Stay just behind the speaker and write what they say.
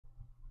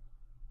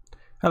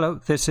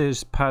Hello, this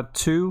is part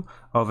 2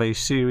 of a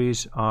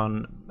series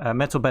on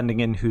metal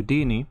bending in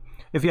Houdini.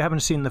 If you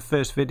haven't seen the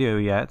first video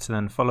yet,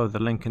 then follow the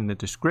link in the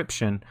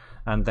description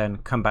and then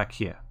come back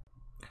here.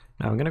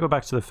 Now I'm going to go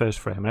back to the first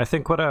frame, and I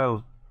think what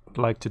I'll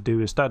like to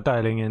do is start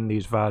dialing in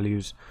these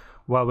values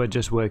while we're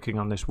just working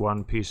on this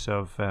one piece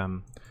of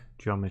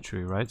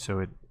geometry, right?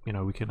 So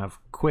we can have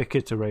quick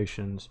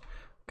iterations,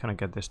 kind of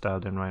get this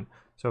dialed in right.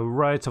 So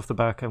right off the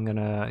back, I'm going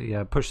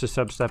to push the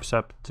sub-steps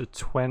up to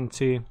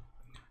 20.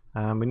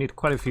 We need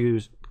quite a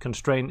few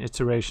constraint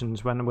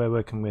iterations when we're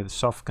working with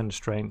soft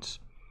constraints.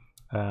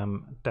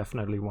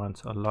 Definitely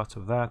want a lot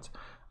of that.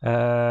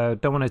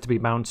 Don't want it to be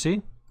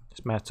bouncy,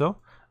 it's metal.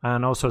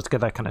 And also to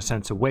get that kind of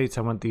sense of weight,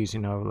 I want these,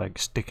 like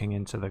sticking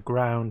into the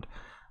ground.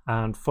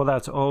 And for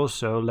that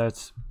also,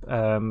 let's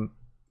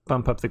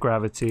bump up the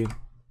gravity.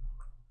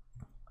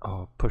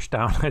 Or push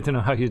down, I don't know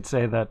how you'd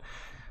say that.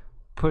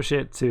 Push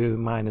it to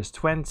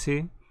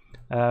 -20.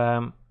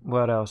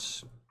 What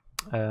else?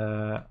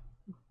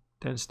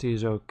 Density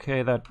is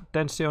okay. That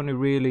density only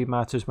really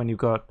matters when you've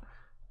got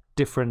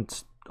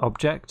different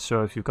objects.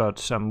 So if you've got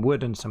some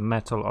wood and some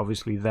metal,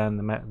 obviously then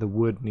the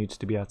wood needs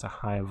to be at a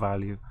higher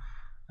value.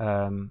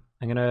 I'm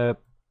gonna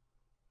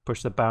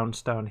push the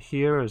bounce down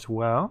here as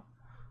well.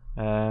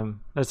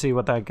 Let's see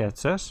what that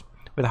gets us.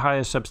 With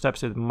higher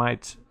substeps, it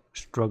might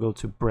struggle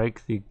to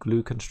break the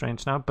glue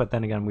constraints now, but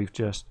then again, we've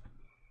just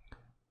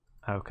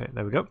okay,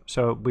 there we go.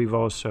 So we've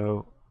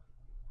also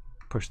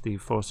push the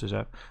forces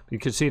up. You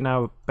can see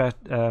now,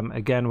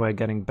 again, we're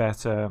getting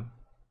better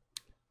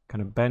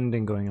kind of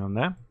bending going on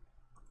there.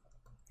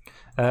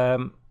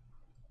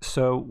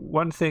 So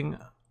one thing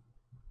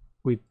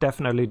we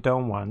definitely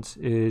don't want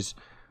is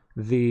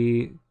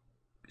the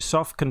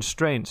soft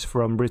constraints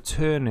from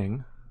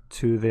returning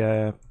to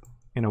the,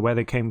 where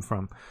they came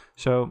from.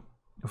 So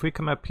if we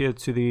come up here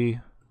to the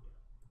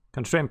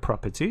constraint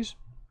properties,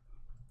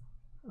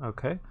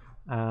 okay,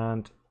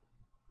 and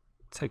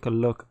take a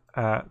look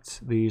at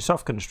the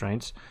soft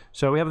constraints.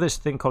 So we have this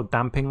thing called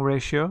damping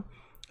ratio.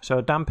 So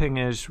damping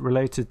is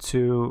related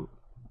to,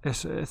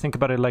 think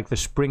about it like the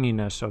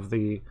springiness of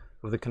the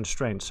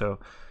constraint. So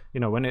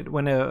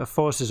when a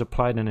force is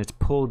applied and it's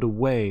pulled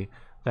away,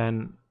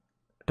 then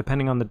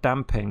depending on the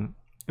damping,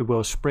 it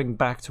will spring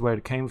back to where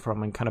it came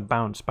from and kind of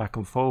bounce back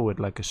and forward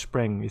like a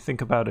spring. You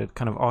think about it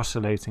kind of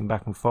oscillating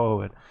back and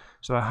forward.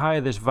 So the higher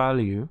this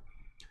value,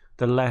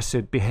 the less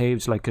it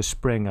behaves like a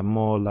spring and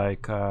more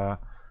like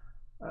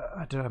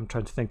I'm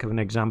trying to think of an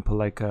example,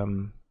 like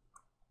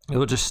it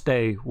will just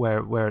stay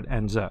where it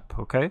ends up.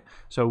 Okay,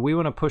 so we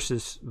want to push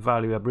this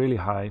value up really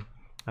high.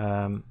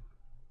 I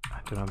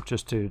don't know,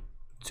 just to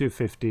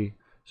 250,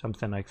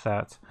 something like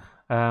that.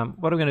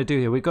 What I'm going to do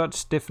here, we got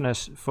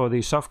stiffness for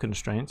the soft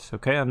constraints,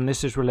 okay, and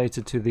this is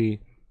related to the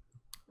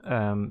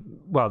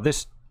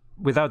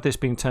without this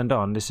being turned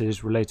on, this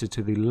is related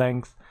to the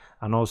length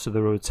and also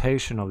the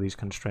rotation of these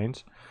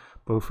constraints.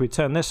 But if we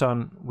turn this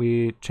on,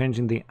 we're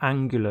changing the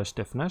angular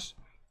stiffness,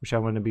 which I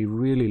want to be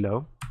really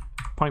low,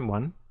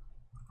 0.1.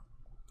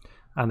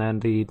 And then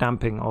the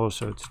damping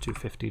also to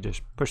 250,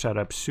 just push that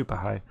up super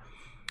high.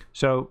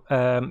 So,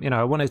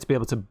 I want it to be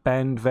able to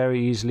bend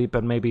very easily,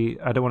 but maybe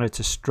I don't want it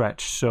to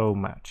stretch so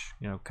much,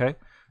 okay?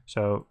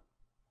 So,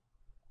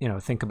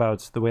 think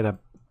about the way that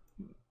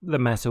the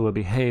metal will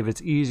behave.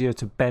 It's easier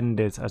to bend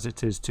it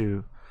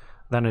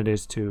than it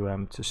is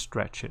to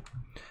stretch it.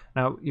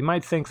 Now, you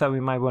might think that we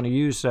might want to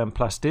use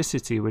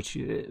plasticity, which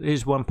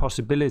is one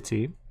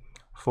possibility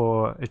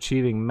for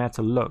achieving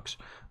metal looks,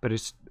 but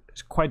it's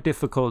quite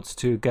difficult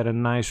to get a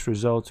nice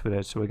result with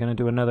it. So we're going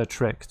to do another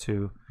trick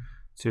to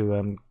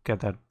get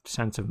that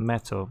sense of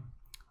metal.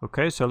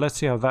 Okay, so let's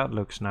see how that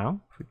looks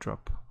now. If we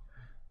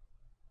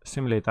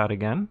simulate that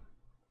again.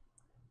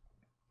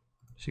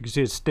 So you can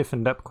see it's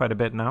stiffened up quite a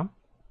bit now.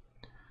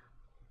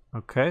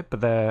 Okay,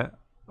 but they're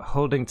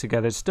holding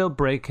together. It's still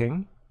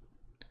breaking.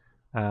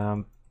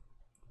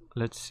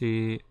 Let's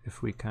see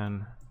if we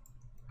can,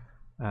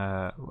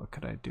 what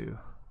could I do?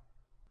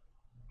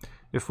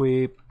 If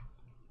we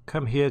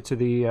come here to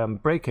the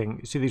breaking,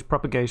 you see these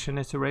propagation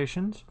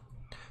iterations?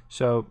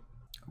 So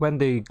when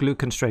the glue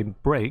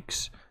constraint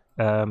breaks,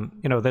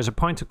 there's a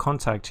point of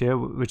contact here,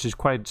 which is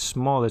quite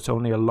small. It's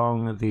only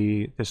along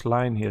this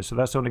line here. So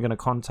that's only going to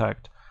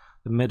contact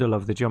the middle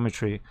of the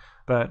geometry.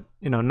 But,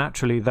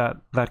 naturally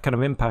that kind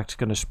of impact is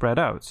going to spread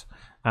out.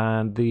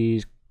 And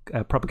the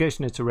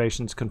propagation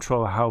iterations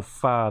control how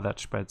far that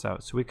spreads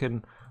out. So we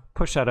can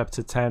push that up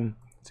to 10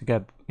 to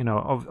get,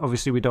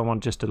 obviously we don't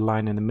want just a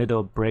line in the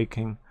middle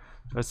breaking.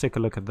 So let's take a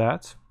look at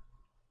that.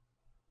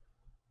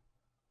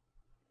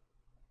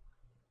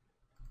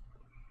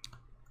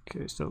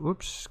 Okay, so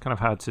whoops, kind of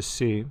hard to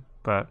see,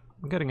 but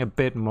I'm getting a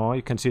bit more.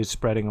 You can see it's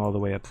spreading all the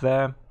way up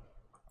there.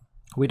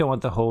 We don't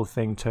want the whole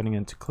thing turning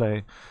into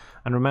clay.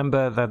 And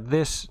remember that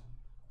this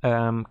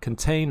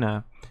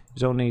container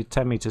is only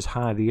 10 meters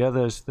high. The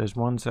others, there's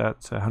ones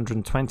at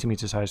 120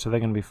 meters high, so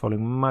they're going to be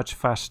falling much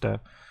faster.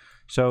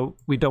 So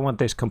we don't want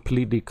this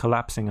completely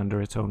collapsing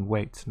under its own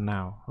weight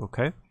now,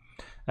 okay?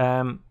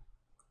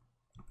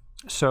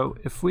 So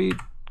if we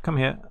come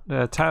here,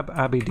 tab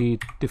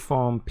ABD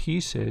deform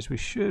pieces. We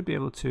should be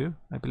able to,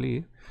 I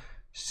believe,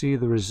 see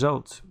the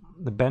result,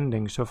 the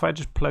bending. So if I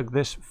just plug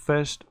this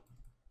first,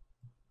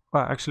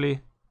 well,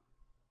 actually,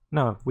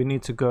 no, we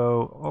need to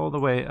go all the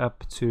way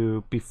up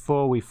to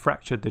before we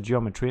fractured the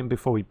geometry and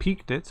before we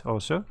peaked it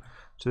also.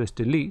 So this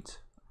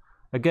delete.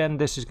 Again,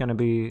 this is going to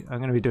be, I'm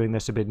going to be doing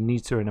this a bit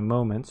neater in a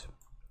moment,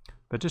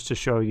 but just to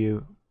show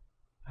you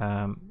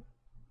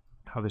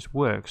how this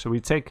works. So we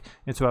take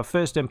into our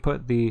first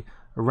input the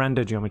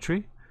render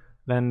geometry,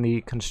 then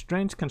the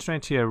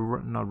constraint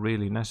here, not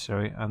really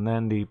necessary, and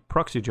then the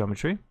proxy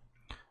geometry,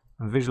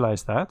 and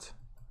visualize that.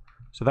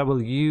 So that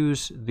will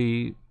use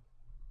the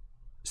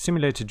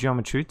simulated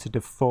geometry to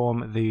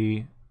deform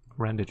the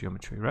render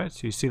geometry, right?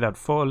 So you see that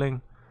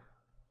falling,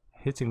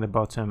 hitting the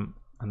bottom,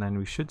 and then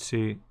we should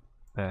see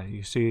there,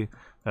 you see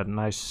that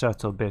nice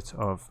subtle bit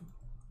of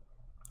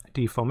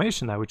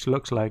deformation there, which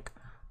looks like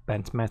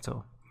bent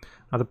metal.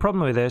 Now the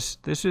problem with this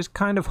is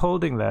kind of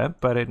holding there,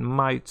 but it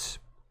might,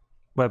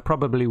 well, it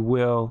probably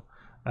will,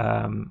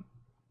 or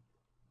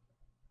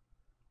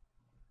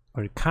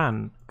it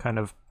can kind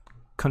of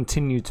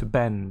continue to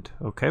bend,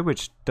 okay,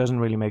 which doesn't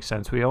really make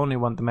sense. We only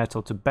want the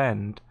metal to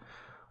bend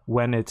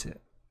when it's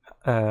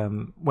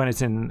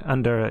in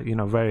under, you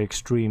know, very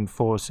extreme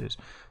forces.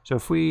 So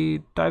if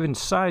we dive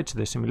inside to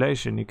the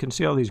simulation, you can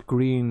see all these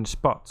green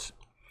spots,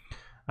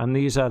 and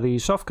these are the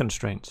soft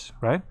constraints,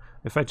 right?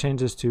 If I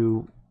change this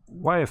to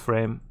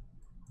wireframe,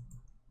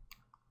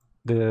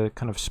 the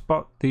kind of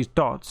spot, these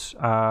dots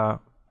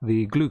are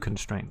the glue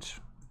constraints.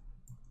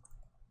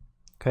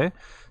 Okay,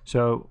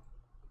 so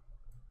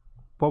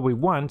what we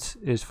want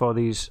is for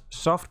these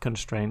soft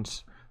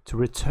constraints to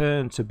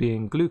return to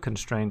being glue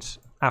constraints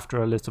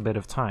after a little bit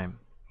of time.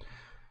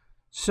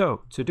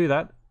 So to do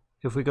that,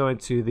 if we go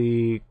into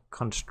the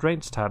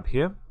constraints tab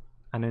here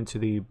and into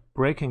the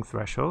breaking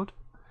threshold,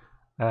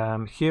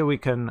 here we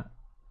can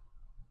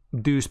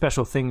do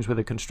special things with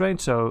the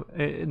constraints. So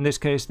in this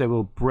case, they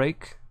will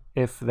break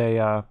if they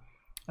are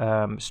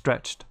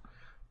stretched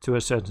to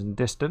a certain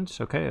distance,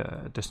 okay,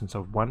 a distance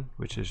of 1,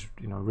 which is,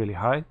 you know, really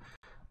high,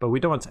 but we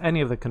don't want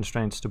any of the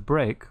constraints to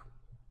break.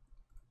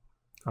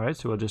 All right,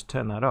 so we'll just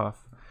turn that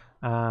off,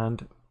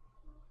 and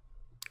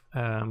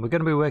we're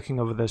going to be working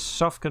over the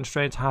soft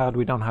constraints. Hard,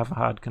 we don't have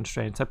hard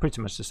constraints, they're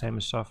pretty much the same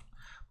as soft.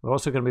 We're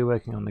also going to be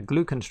working on the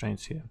glue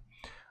constraints here.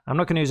 I'm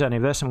not going to use any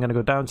of this. I'm going to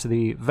go down to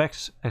the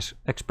vex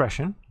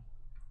expression,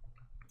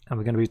 and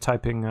we're going to be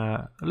typing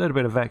a little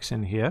bit of vex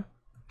in here.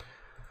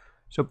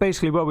 So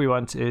basically what we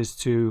want is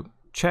to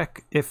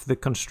check if the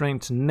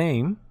constraint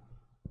name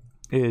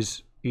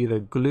is either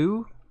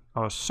glue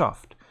or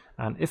soft.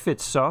 And if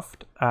it's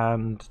soft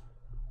and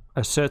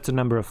a certain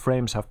number of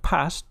frames have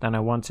passed, then I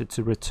want it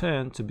to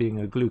return to being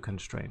a glue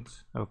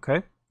constraint.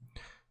 Okay,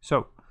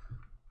 so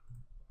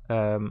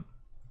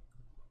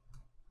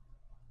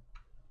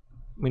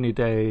we need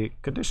a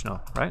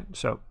conditional, right?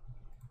 So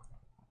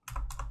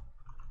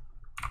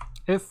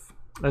if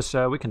let's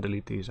we can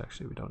delete these,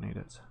 actually we don't need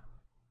it.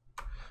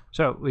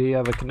 So we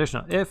have a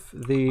conditional if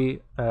the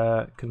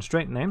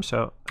constraint name,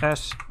 so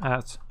s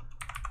at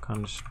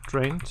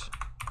constraint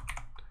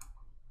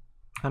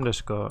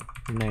underscore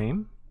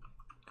name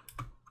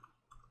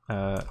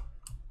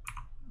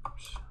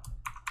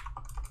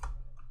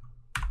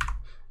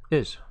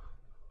is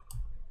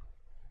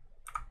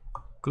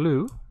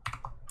glue,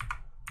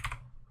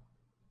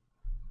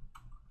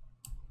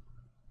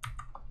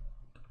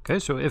 okay,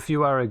 so if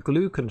you are a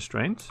glue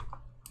constraint,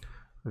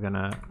 we're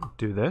gonna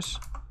do this.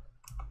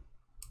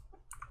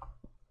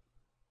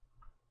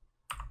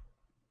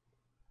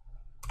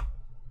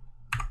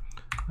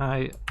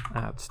 I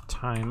at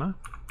timer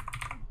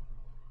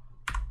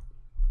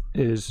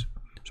is,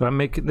 so I'm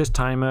making this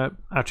timer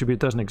attribute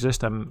doesn't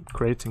exist, I'm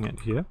creating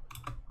it here,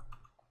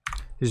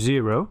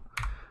 0.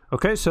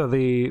 Okay, so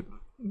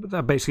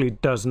that basically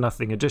does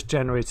nothing. It just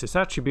generates this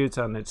attribute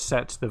and it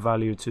sets the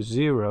value to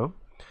 0.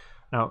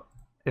 Now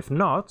if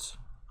not,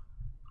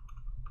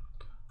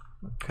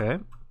 okay,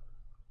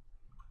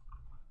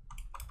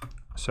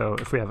 so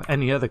if we have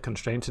any other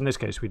constraints, in this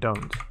case we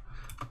don't,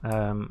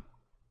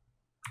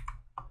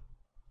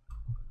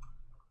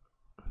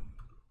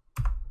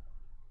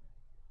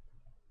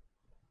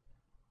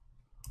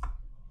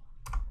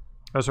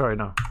 oh, sorry,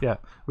 no. Yeah,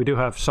 we do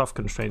have soft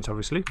constraints,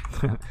 obviously.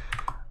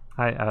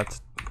 I add,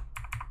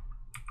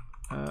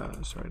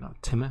 sorry,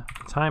 not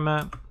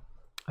timer,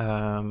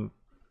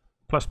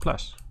 plus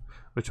plus,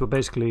 which will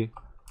basically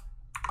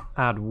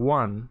add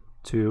 1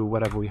 to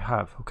whatever we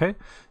have. Okay,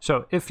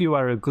 so if you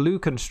are a glue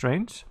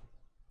constraint,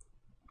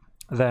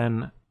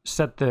 then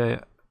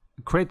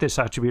create this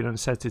attribute and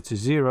set it to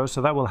 0.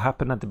 So that will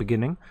happen at the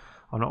beginning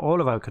on all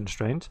of our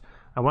constraints,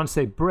 and once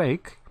they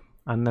break,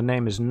 and the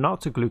name is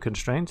not a glue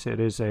constraint, it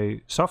is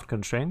a soft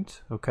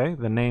constraint, okay,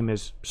 the name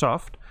is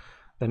soft,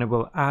 then it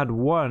will add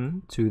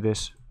 1 to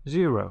this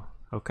 0,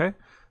 okay?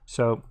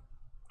 So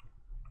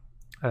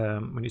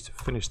we need to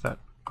finish that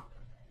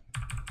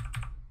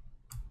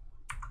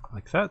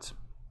like that.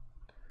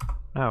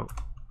 Now,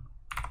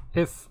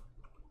 if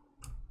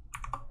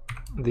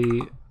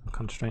the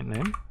constraint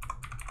name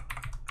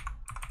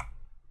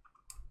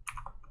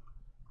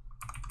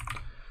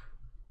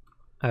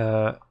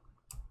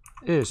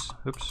is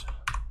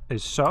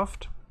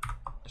soft.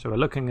 So we're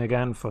looking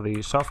again for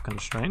the soft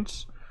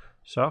constraints,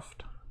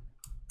 soft,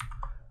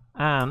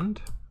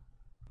 and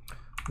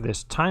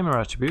this timer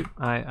attribute,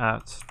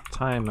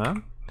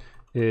 I@timer,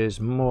 is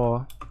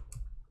more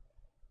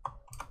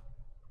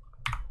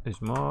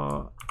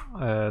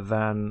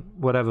than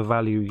whatever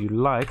value you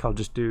like. I'll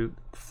just do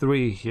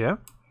 3 here.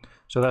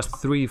 So that's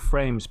 3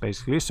 frames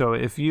basically. So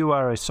if you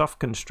are a soft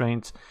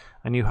constraint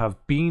and you have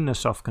been a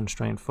soft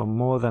constraint for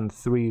more than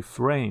 3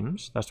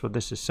 frames, that's what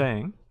this is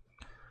saying,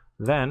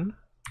 then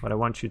what I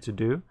want you to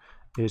do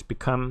is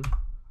become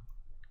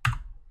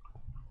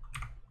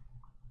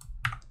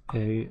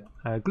a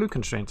glue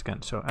constraint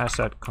again. So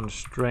asset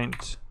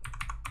constraint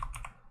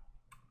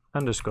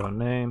underscore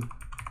name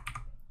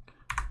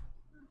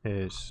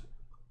is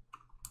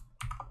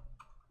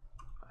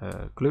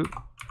glue.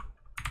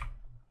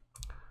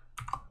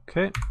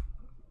 Okay.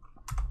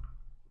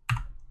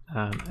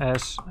 And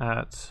s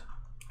at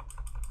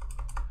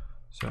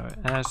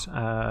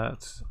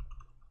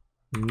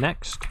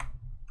next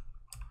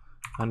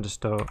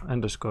underscore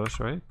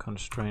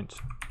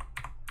constraint.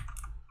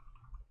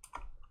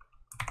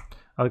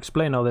 I'll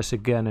explain all this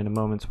again in a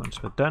moment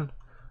once we're done.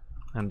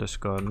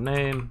 Underscore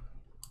name.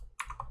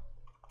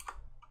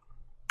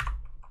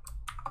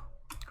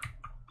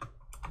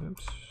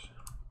 Oops.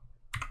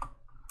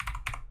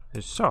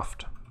 Is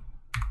soft.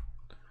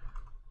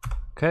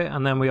 Okay,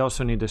 and then we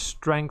also need a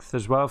strength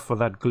as well for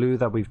that glue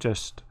that we've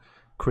just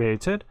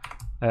created.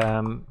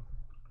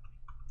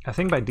 I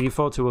think by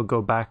default it will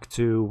go back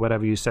to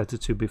whatever you set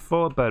it to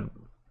before, but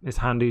it's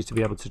handy to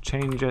be able to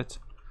change it.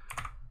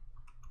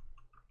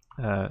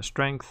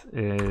 Strength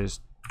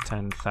is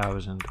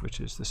 10,000, which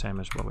is the same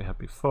as what we had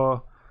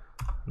before,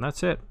 and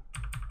that's it.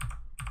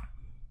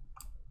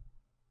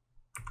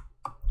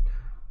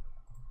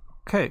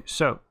 Okay,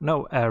 so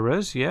no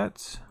errors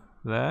yet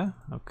there.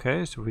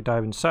 Okay, so if we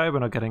dive inside, we're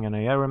not getting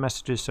any error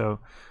messages, so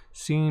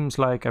seems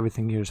like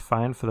everything here is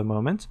fine for the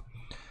moment.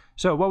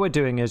 So what we're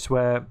doing is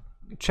we're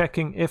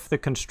checking if the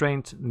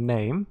constraint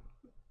name,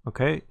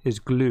 okay, is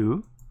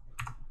glue.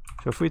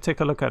 So if we take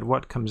a look at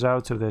what comes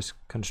out of this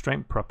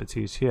constraint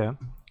properties here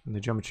in the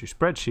geometry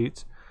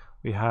spreadsheet,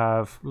 we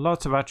have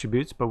lots of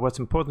attributes, but what's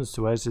important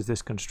to us is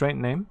this constraint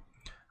name.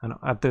 And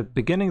at the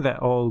beginning,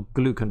 they're all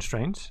glue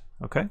constraints,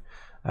 okay?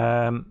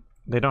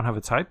 They don't have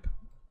a type.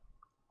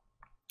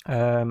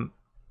 And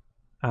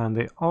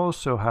they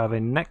also have a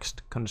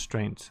next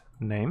constraint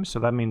name. So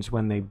that means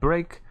when they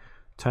break,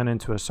 turn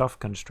into a soft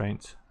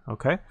constraint,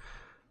 okay?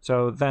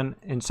 So then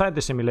inside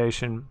the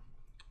simulation,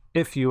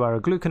 if you are a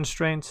glue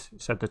constraint,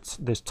 set that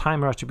this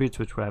timer attribute,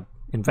 which we're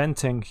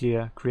inventing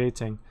here,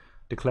 creating,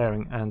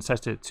 declaring, and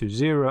set it to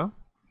 0.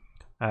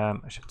 I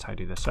should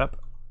tidy this up.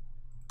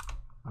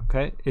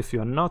 Okay, if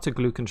you're not a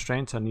glue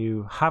constraint and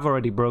you have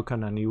already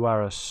broken and you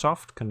are a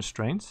soft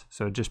constraint,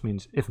 so it just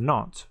means if you're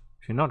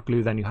not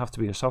glue, then you have to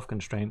be a soft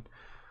constraint,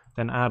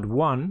 then add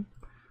 1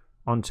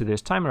 onto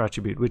this timer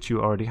attribute, which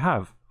you already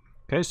have.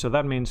 Okay, so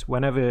that means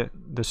whenever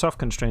the soft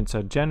constraints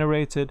are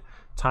generated,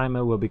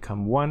 timer will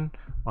become 1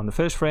 on the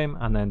first frame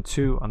and then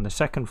 2 on the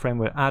second frame.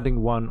 We're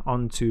adding 1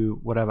 onto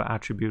whatever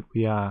attribute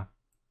we are.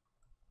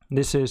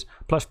 This is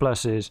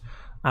plus is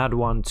add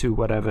 1 to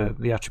whatever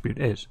the attribute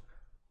is.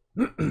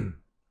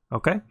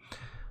 Okay,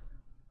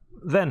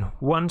 then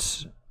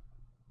once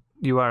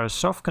you are a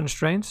soft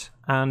constraint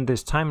and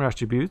this timer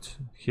attribute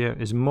here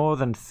is more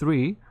than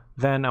 3,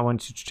 then I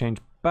want you to change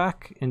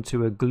back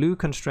into a glue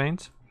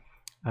constraint,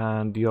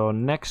 and your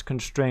next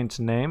constraint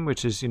name,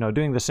 which is, you know,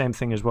 doing the same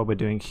thing as what we're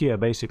doing here.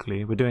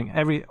 Basically, we're doing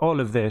all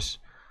of this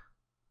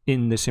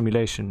in the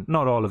simulation,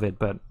 not all of it,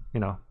 but you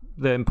know,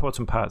 the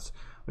important parts.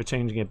 We're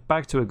changing it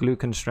back to a glue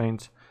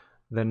constraint.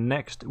 The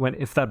next,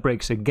 if that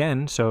breaks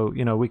again, so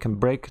you know, we can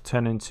break,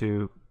 turn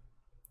into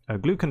a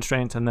glue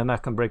constraint, and then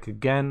that can break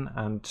again,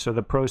 and so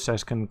the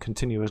process can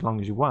continue as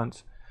long as you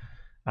want.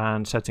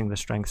 And setting the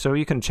strength, so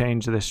you can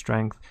change this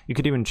strength. You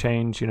could even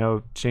change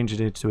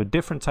it to a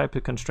different type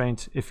of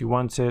constraint if you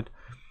wanted,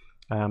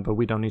 but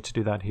we don't need to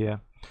do that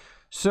here.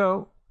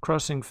 So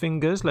crossing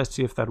fingers, let's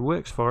see if that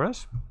works for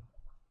us.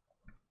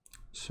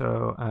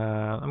 So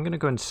I'm going to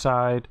go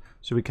inside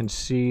so we can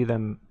see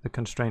the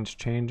constraints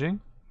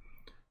changing.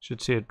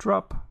 Should see a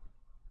drop.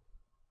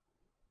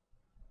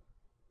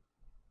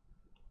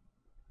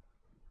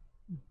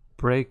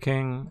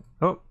 Breaking.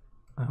 Oh,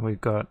 and we've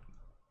got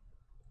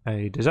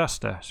a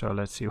disaster, so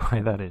let's see why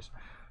that is.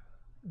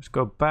 Let's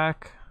go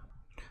back.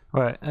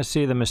 All right, I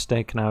see the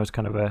mistake now is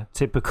kind of a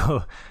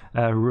typical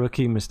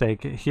rookie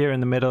mistake here in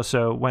the middle.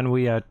 So when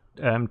we are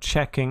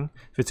checking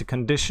if it's a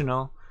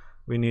conditional,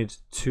 we need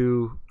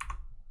 2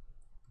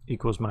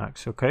 equals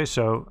max. Okay,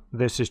 so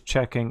this is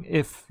checking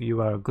if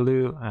you are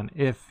glue and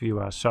if you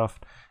are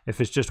soft.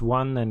 If it's just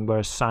 1, then we're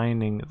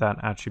assigning that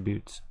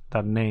attribute,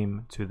 that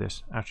name to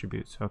this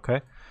attribute.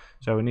 Okay,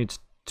 so we need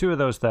 2 of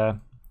those there.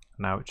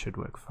 Now it should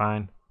work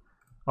fine.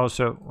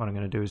 Also, what I'm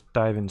going to do is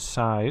dive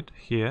inside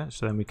here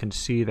so then we can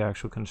see the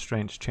actual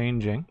constraints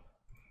changing.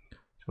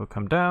 So we'll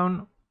come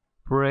down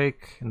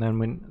break, and then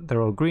when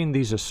they're all green,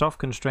 these are soft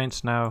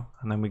constraints now,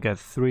 and then we get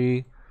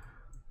 3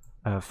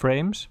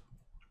 frames,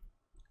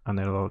 and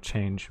they'll all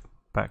change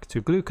back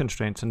to glue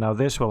constraints, and now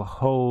this will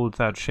hold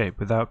that shape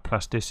without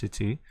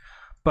plasticity,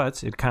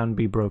 but it can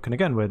be broken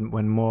again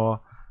when more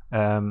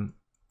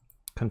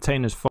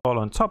containers fall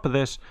on top of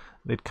this.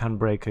 It can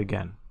break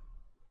again.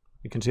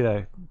 You can see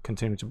that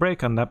continuing to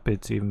break, and that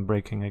bit's even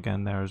breaking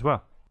again there as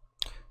well.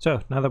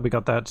 So now that we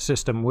got that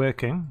system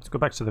working, let's go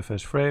back to the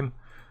first frame.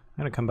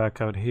 I'm going to come back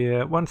out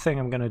here. One thing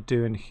I'm going to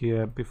do in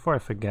here before I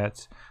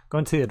forget, go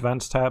into the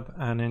Advanced tab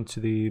and into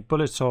the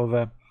bullet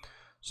solver.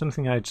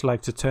 Something I'd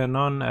like to turn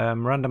on,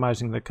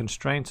 randomizing the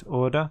constraint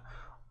order.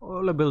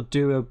 All it will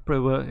do,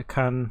 it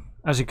can,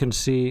 as you can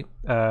see,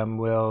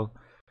 will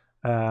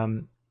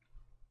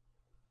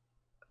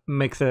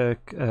make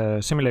the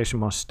simulation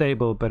more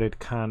stable, but it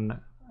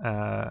can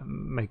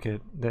make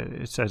it,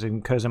 it says it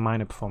incurs a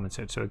minor performance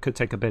hit, so it could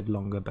take a bit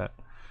longer, but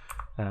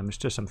it's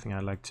just something I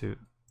like to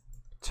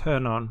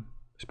turn on,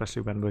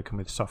 especially when working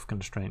with soft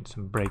constraints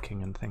and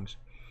braking and things.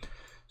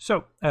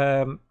 So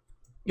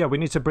yeah, we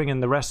need to bring in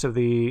the rest of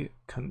the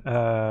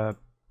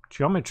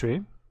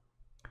geometry.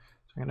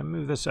 So I'm going to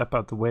move this up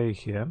out the way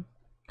here.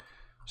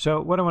 So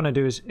what I want to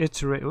do is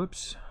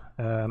iterate,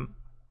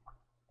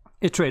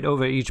 iterate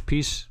over each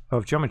piece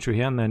of geometry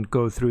here, and then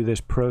go through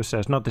this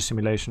process, not the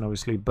simulation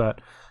obviously,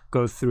 but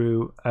go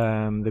through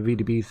the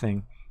VDB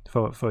thing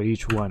for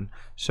each one.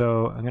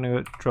 So I'm going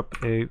to drop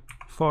a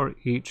for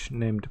each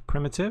named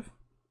primitive.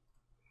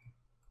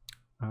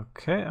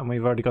 Okay, and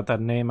we've already got that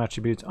name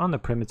attribute on the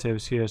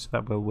primitives here, so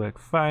that will work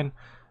fine.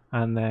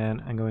 And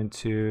then I'm going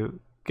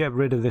to get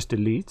rid of this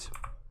delete,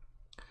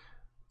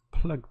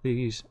 plug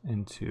these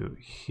into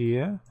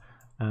here,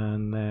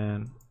 and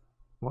then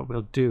what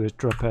we'll do is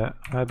drop a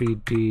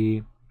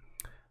RBD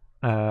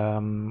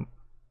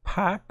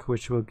pack,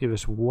 which will give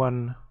us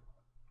one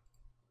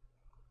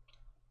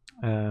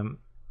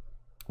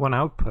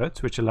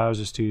output, which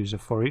allows us to use a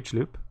for each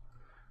loop.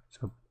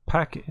 So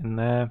pack in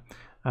there,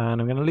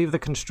 and I'm going to leave the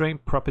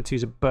constraint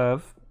properties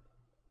above.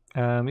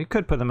 You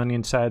could put them on the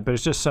inside, but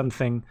it's just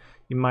something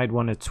you might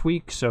want to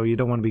tweak, so you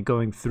don't want to be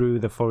going through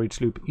the for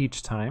each loop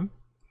each time.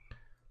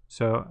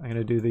 So I'm going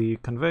to do the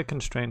convert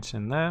constraints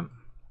in there,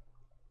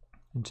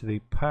 into the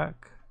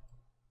pack.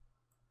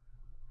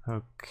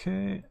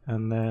 Okay,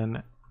 and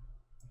then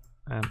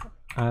an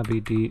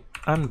RBD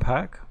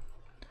unpack,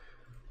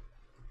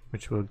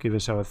 which will give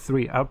us our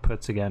 3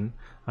 outputs again,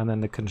 and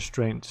then the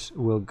constraints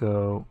will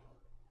go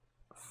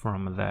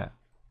from there,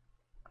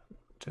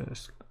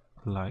 just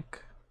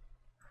like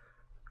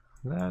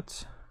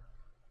that.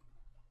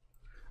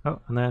 Oh,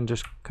 and then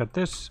just cut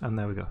this, and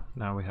there we go.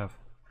 Now we have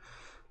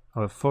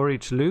our for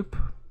each loop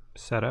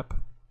set up,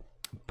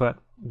 but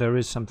there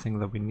is something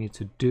that we need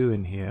to do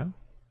in here.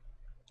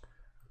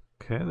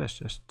 Okay, let's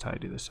just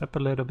tidy this up a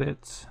little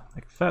bit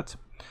like that.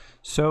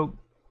 So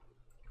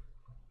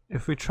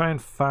if we try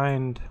and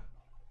find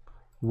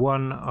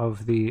one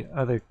of the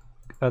other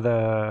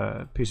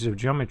pieces of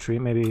geometry,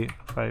 maybe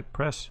if I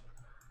press,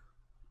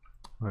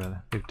 where are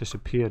they? They've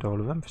disappeared, all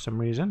of them, for some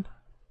reason.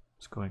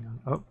 What's going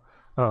on?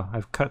 Oh,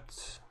 I've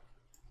cut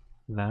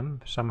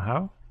them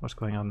somehow. What's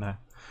going on there?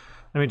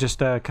 Let me just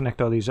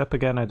connect all these up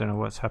again. I don't know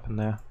what's happened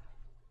there.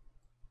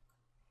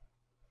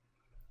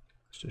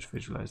 Let's just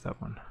visualize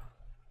that one.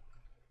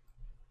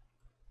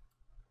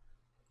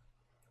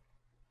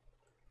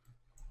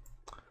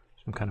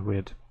 Some kind of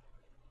weird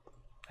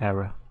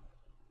error.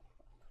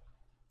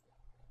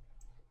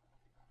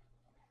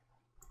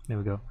 There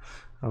we go.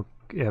 Oh,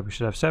 yeah, we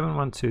should have 7,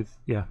 1, 2,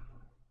 yeah.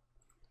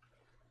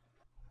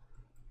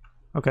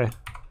 Okay,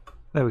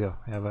 there we go.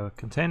 We have our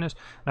containers.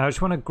 Now I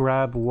just want to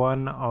grab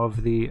one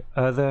of the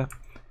other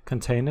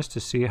containers to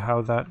see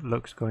how that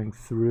looks going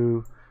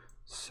through.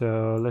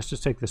 So let's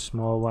just take the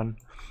small one.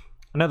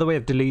 Another way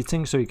of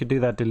deleting, so you could do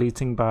that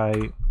deleting by,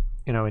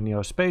 you know, in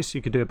your space,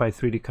 you could do it by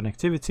 3D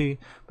connectivity,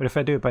 but if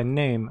I do it by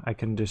name, I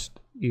can just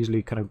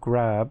easily kind of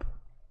grab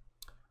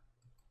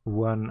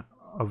one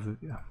of the,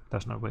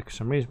 that's not working for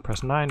some reason.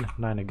 Press 9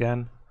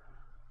 again.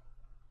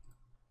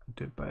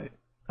 Do it by,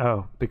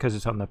 oh, because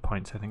it's on the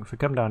points. I think if we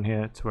come down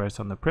here to where it's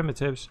on the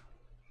primitives,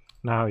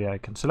 now yeah, I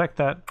can select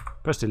that,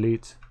 press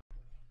delete,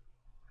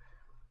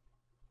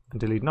 and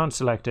delete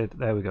non-selected.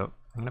 There we go.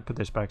 I'm gonna put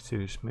this back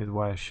to smooth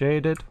wire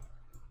shaded.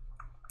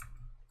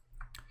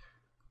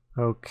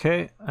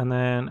 Okay, and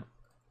then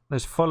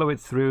let's follow it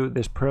through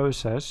this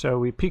process. So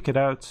we peek it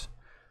out,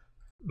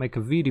 make a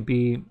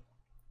VDB,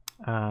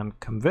 and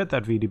convert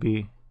that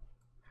VDB.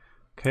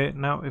 Okay,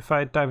 now if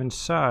I dive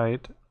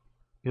inside,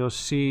 you'll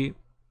see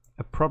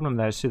a problem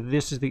there. So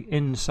this is the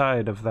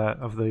inside of that,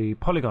 of the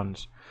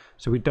polygons.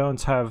 So we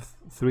don't have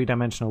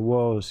 3-dimensional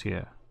walls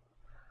here,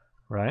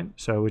 right?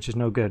 So which is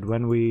no good.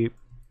 When we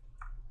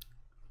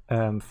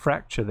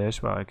fracture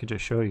this, well, I could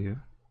just show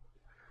you.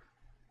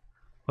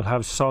 We'll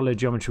have solid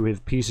geometry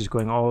with pieces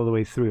going all the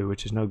way through,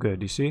 which is no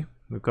good. You see,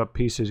 we've got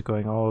pieces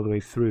going all the way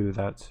through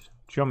that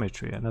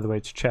geometry. Another way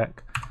to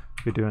check,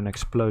 if we do an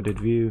exploded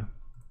view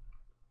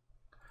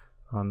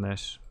on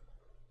this,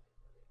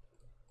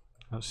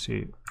 I'll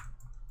see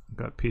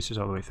got pieces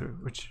all the way through,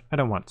 which I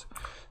don't want.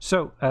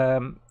 So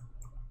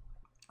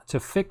to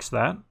fix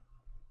that,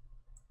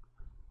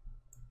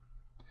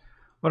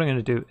 what I'm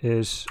going to do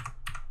is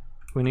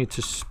we need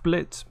to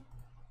split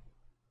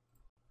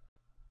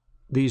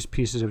these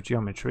pieces of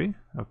geometry.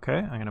 Okay,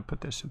 I'm going to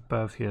put this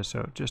above here.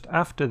 So just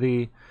after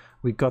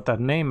we got that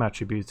name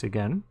attribute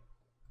again.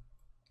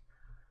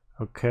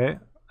 Okay,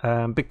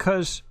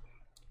 because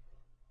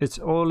it's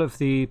all of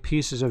the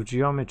pieces of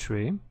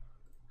geometry.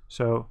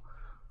 So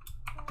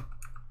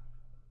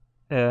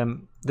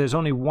there's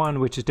only one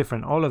which is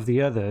different. All of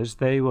the others,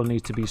 they will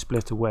need to be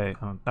split away.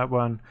 Oh, that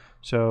one.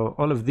 So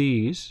all of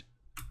these,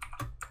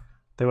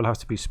 they will have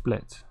to be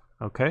split.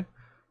 Okay.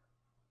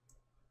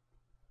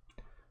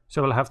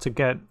 So we'll have to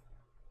get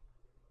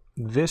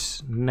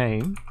this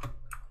name.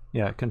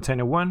 Yeah,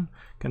 container 1,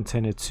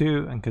 container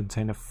 2, and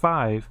container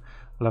 5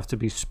 will have to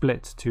be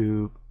split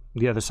to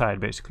the other side,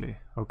 basically.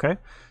 Okay.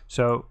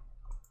 So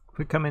if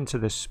we come into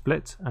this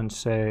split and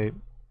say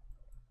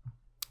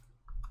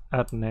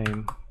add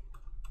name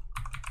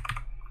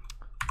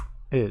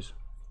is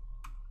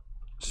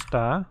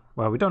star.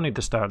 Well, we don't need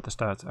the star at the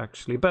start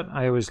actually, but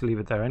I always leave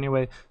it there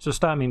anyway. So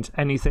star means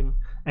anything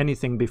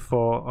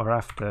before or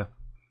after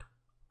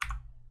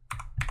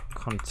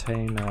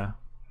container.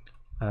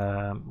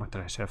 What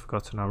did I say? I've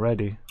forgotten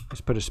already. Let's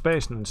put a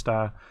space and then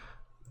star.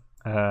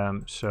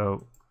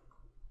 So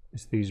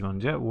it's these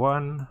ones. Yeah,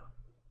 1,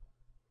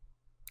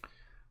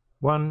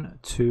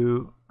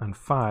 2, and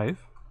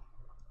 5.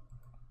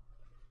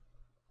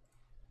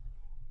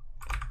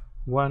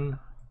 1.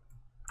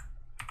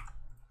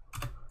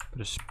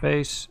 Put a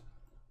space,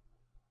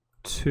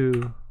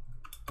 2,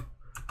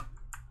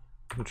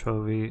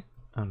 Control V,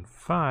 and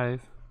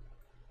 5.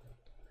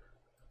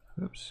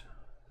 Oops.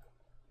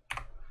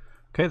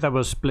 Okay, that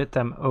will split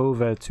them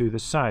over to the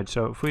side.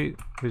 So if we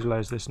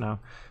visualize this now,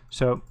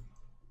 so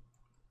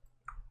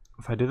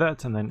if I do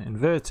that and then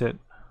invert it,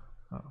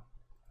 oh,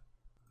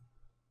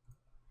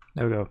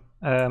 there we go.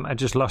 I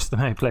just lost the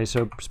main place.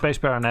 So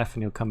spacebar and F,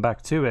 and you'll come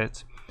back to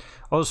it.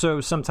 Also,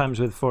 sometimes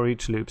with for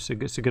each loops,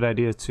 it's a good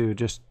idea to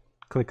just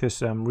click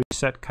this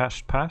reset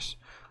cached pass.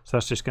 So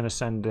that's just going to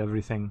send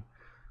everything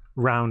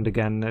round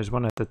again. There's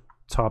one at the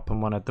top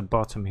and one at the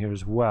bottom here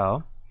as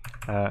well.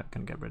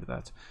 Can get rid of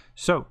that.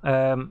 So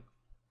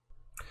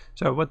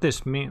so what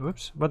this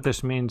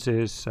means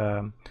is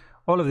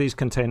all of these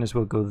containers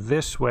will go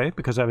this way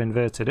because I've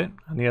inverted it,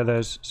 and the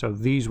others, so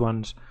these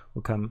ones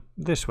will come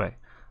this way,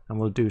 and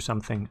we'll do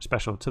something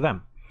special to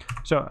them.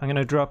 So I'm going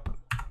to drop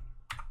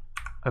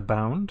a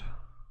bound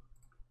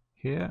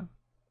here.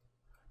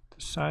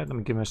 Side. Let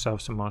me give myself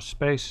some more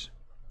space.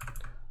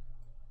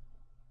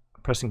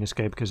 I'm pressing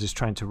escape because it's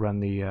trying to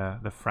run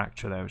the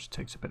fracture there, which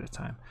takes a bit of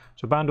time.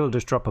 So bound will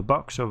just drop a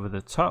box over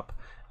the top,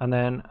 and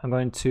then I'm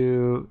going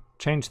to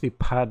change the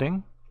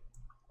padding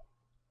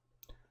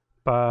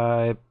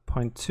by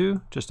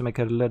 0.2 just to make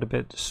it a little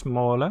bit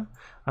smaller,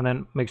 and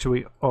then make sure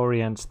we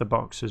orient the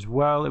box as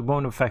well. It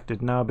won't affect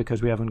it now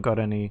because we haven't got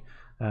any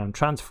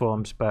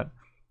transforms, but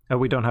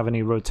we don't have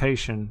any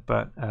rotation,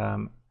 but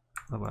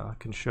well, I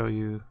can show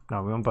you.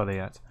 No, we won't bother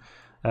yet.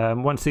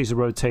 Once these are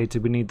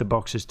rotated, we need the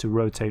boxes to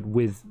rotate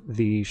with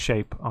the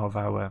shape of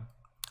our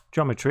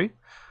geometry.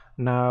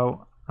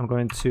 Now I'm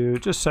going to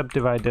just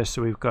subdivide this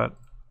so we've got,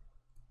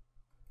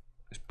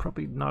 it's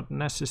probably not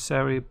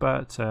necessary,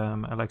 but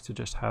I like to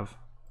just have,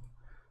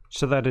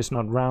 so that it's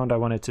not round, I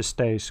want it to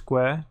stay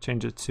square.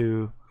 Change it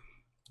to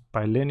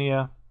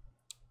bilinear.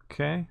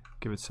 Okay,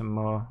 give it some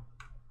more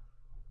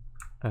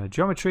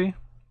geometry.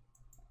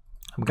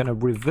 I'm going to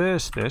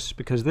reverse this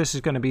because this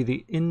is going to be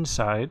the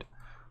inside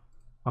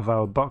of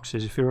our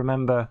boxes. If you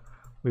remember,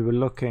 we were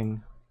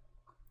looking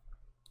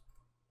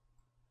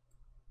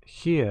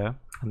here,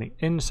 and the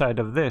inside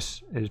of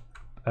this is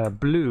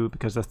blue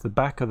because that's the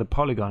back of the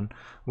polygon.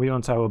 We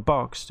want our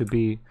box to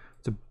be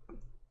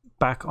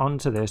back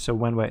onto this, so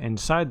when we're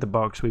inside the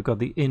box, we've got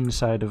the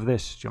inside of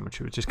this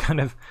geometry, which is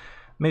kind of,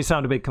 may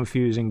sound a bit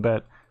confusing,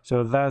 but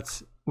so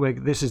that's where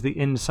this is the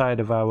inside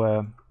of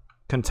our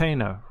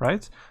container,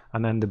 right?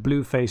 And then the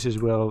blue faces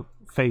will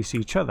face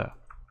each other.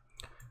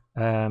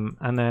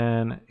 And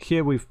then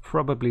here we've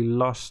probably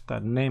lost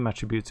that name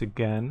attribute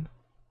again.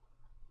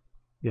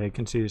 Yeah, you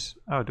can see this.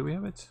 Oh, do we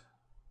have it?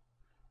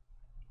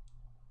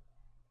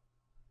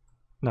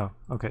 No.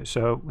 Okay,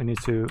 so we need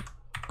to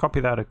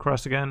copy that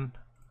across again.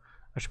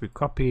 That should be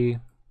copy.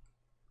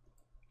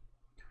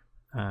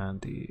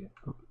 And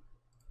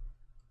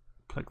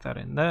plug that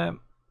in there.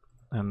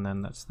 And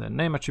then that's the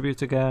name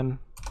attribute again.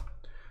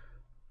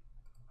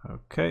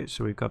 Okay,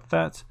 so we got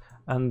that,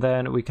 and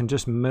then we can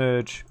just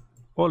merge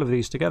all of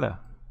these together.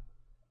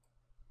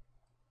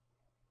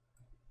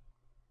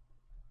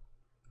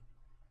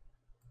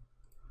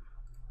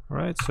 All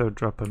right, so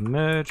drop a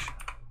merge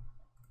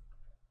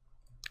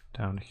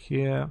down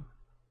here.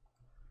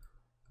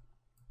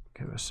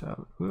 Give us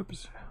out.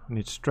 Oops, we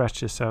need to stretch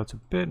this out a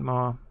bit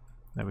more.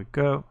 There we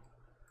go.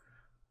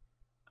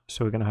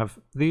 So we're going to have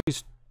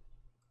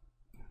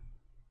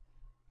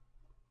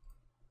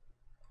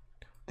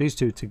these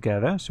two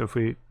together. So if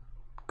we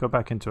go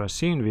back into our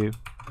scene view,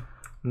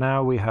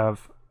 now we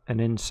have an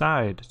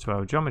inside to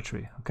our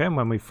geometry. Okay, and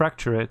when we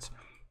fracture it,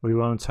 we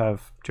won't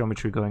have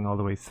geometry going all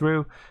the way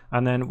through.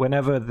 And then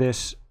whenever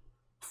this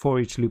for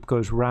each loop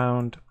goes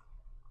round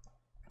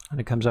and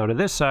it comes out of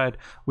this side,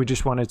 we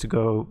just want it to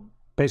go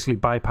basically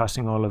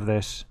bypassing all of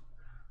this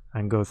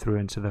and go through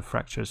into the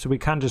fracture. So we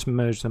can just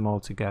merge them all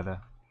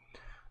together.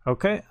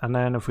 Okay, and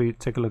then if we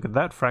take a look at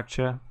that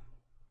fracture,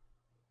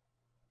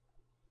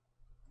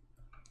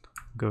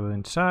 go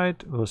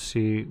inside, we'll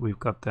see we've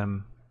got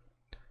them,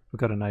 we've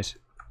got a nice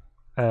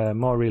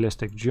more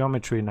realistic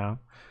geometry now.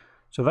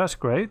 So that's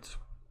great.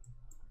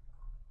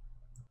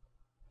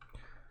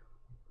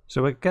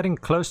 So we're getting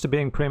close to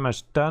being pretty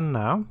much done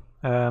now.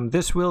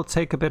 This will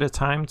take a bit of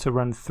time to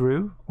run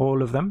through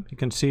all of them. You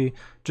can see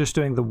just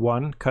doing the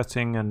one,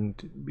 cutting and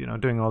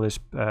doing all this,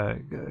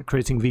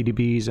 creating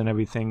VDBs and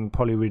everything,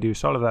 poly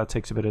reduce, all of that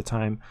takes a bit of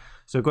time.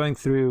 So going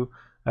through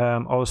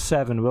all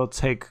 7 will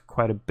take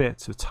quite a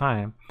bit of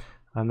time.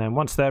 And then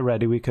once they're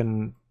ready, we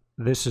can,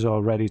 this is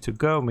all ready to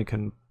go, and we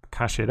can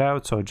cache it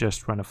out or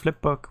just run a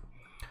flipbook.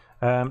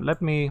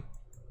 Let me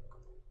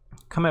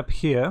come up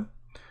here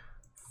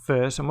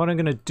first, and what I'm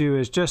going to do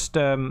is just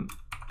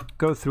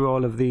go through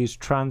all of these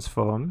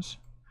transforms,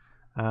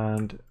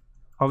 and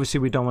obviously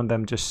we don't want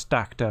them just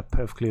stacked up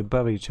perfectly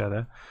above each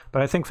other,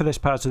 but I think for this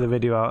part of the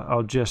video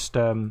I'll just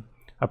I'll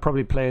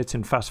probably play it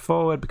in fast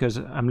forward, because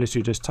I'm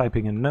literally just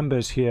typing in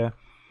numbers here,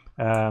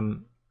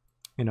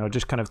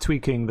 just kind of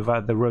tweaking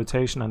the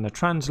rotation and the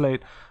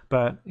translate,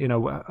 but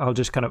I'll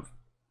just kind of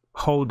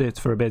hold it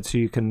for a bit so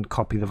you can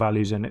copy the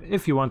values in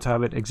if you want to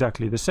have it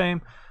exactly the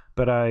same.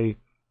 But I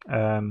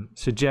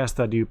suggest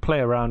that you play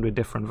around with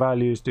different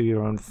values, do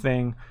your own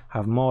thing,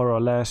 have more or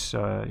less,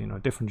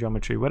 different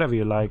geometry, whatever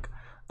you like.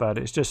 But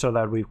it's just so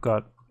that we've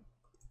got,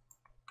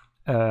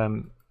 a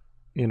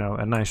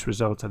nice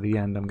result at the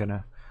end. I'm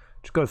gonna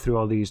just go through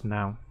all these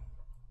now.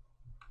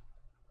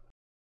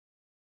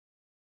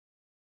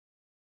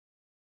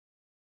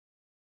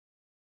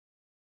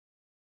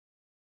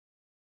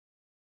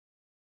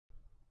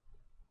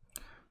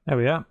 There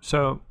we are.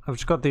 So I've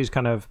just got these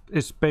kind of,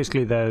 it's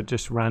basically they're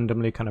just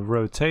randomly kind of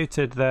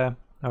rotated there.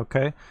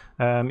 Okay,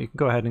 you can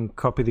go ahead and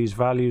copy these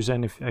values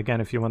in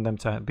if you want them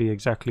to be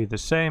exactly the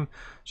same.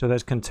 So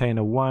there's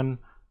container 1.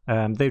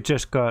 They've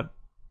just got,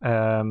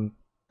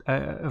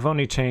 I've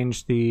only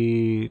changed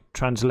the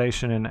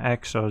translation in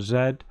X or Z,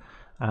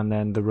 and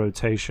then the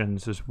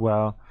rotations as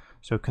well.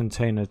 So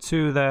container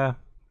 2 there,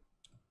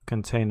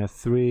 container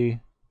 3,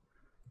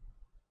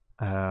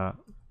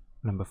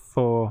 number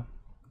 4,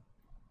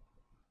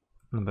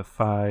 number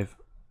 5,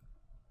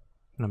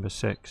 number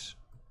 6,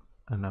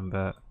 and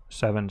number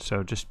 7.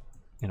 So just,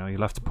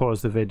 you'll have to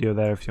pause the video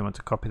there if you want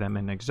to copy them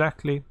in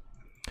exactly.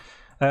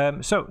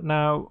 So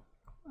now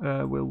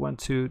we'll want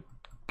to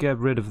get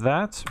rid of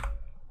that.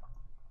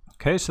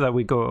 Okay, so that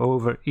we go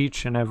over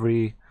each and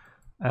every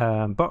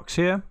box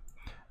here.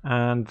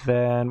 And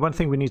then one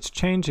thing we need to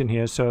change in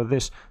here, so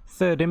this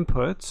third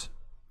input,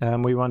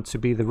 we want to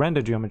be the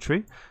render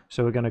geometry.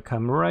 So we're going to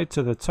come right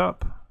to the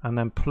top and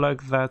then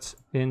plug that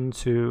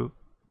into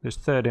this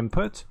third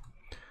input,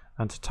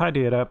 and to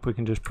tidy it up we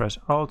can just press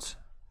Alt,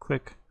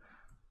 click,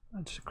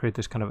 and just create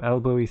this kind of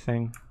elbowy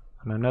thing,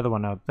 and another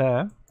one out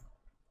there.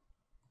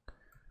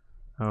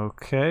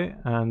 Okay,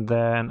 and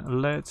then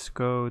let's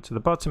go to the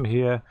bottom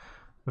here.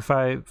 If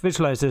I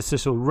visualize this,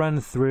 this will run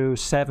through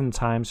 7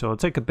 times, so it'll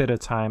take a bit of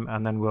time,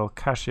 and then we'll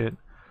cache it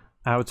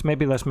out.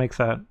 Maybe let's make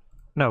that,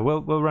 no,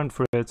 we'll run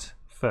through it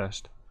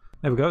first.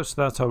 There we go.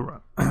 So that's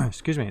all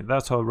excuse me,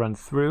 that's all run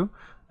through.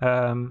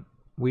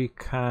 We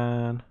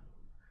can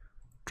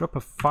drop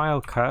a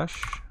file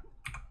cache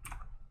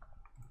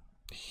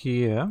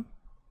here,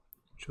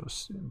 which will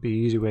be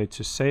an easy way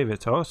to save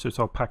it all, so it's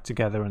all packed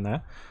together in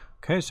there.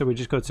 Okay, so we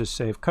just go to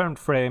save current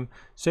frame,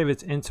 save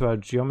it into our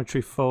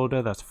geometry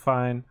folder, that's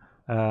fine.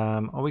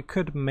 Or we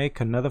could make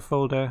another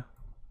folder,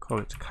 call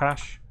it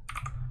cache.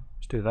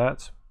 Let's do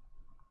that,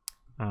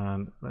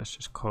 and let's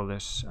just call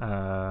this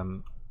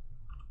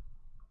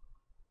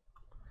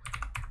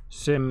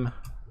sim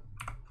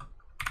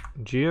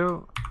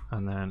geo,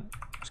 and then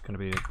it's going to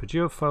be a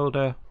geo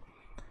folder,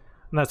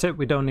 and that's it.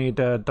 We don't need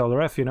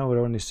 $F, we're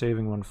only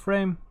saving 1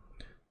 frame.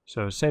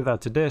 So save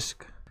that to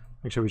disk.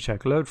 Make sure we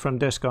check load from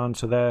disk on,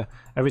 so there,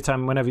 every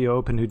time whenever you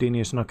open Houdini,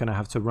 it's not going to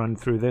have to run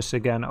through this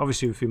again.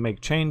 Obviously if you make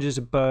changes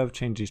above,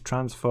 change these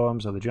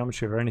transforms or the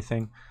geometry or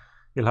anything,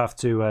 you'll have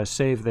to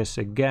save this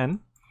again.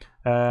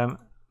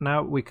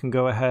 Now we can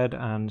go ahead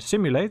and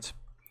simulate.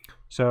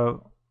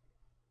 So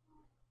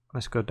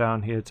let's go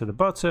down here to the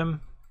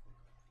bottom.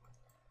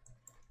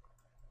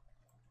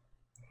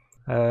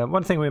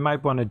 One thing we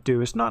might want to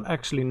do, is not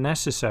actually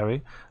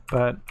necessary,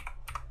 but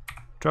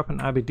drop an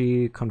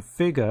ABD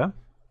configure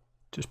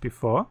just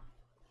before.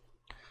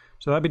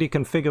 So ABD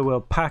configure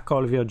will pack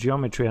all of your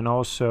geometry and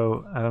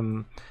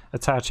also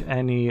attach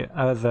any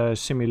other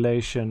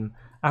simulation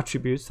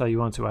attributes that you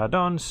want to add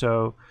on.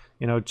 So,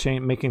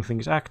 making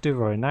things active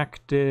or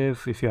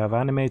inactive, if you have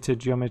animated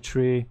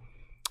geometry,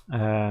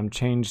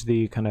 change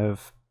the kind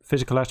of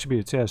physical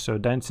attributes, yeah, so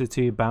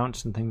density,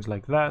 bounce, and things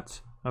like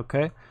that.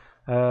 Okay.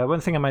 One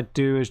thing I might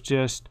do is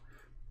just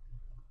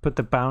put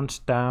the bounce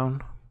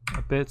down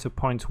a bit to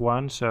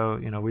 0.1, so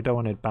you know we don't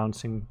want it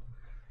bouncing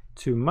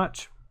too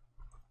much.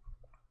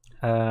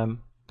 And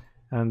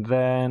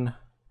then,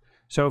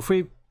 so if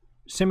we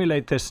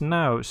simulate this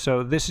now,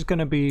 so this is going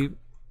to be,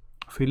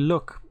 if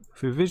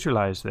we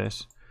visualize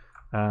this,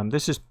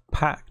 this is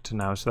packed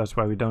now, so that's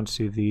why we don't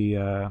see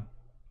the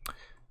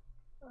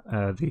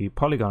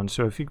polygon.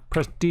 So if you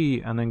press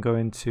D and then go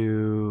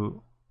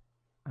into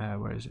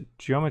where is it,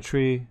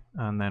 geometry,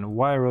 and then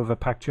wire over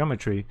pack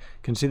geometry, you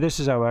can see this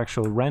is our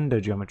actual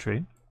render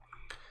geometry.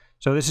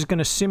 So this is going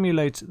to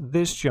simulate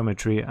this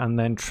geometry and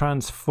then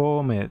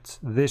transform it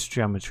this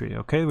geometry,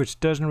 okay,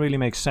 which doesn't really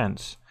make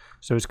sense.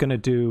 So it's going to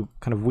do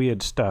kind of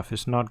weird stuff.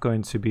 It's not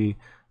going to be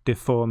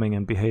deforming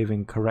and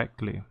behaving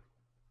correctly,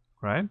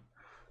 right?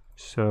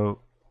 So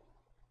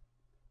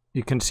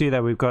you can see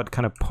that we've got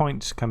kind of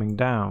points coming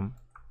down,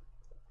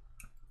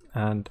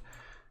 and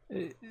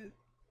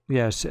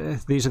yes,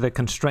 these are the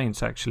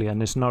constraints actually,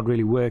 and it's not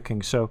really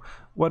working. So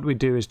what we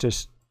do is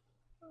just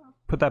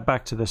put that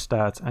back to the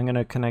start. I'm going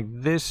to connect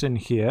this in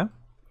here.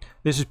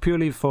 This is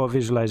purely for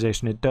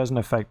visualization. It doesn't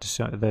affect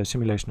the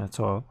simulation at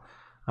all.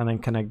 And then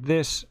connect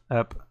this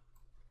up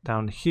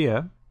down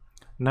here.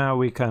 Now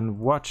we can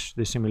watch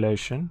the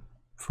simulation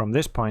from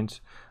this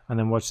point and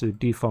then watch the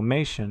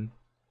deformation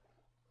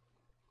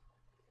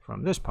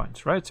from this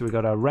point, right? So we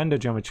got our render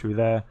geometry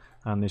there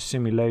and the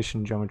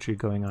simulation geometry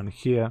going on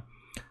here.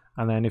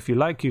 And then if you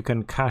like, you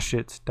can cache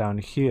it down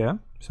here.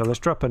 So let's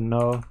drop a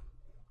null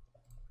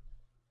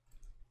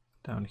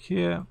down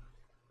here.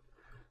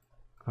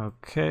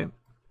 Okay.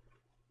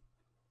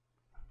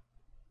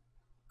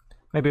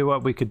 Maybe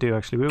what we could do,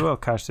 actually, we will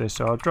cache this.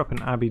 So I'll drop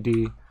an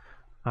abd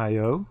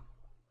IO.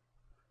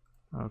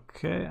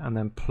 Okay, and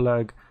then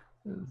plug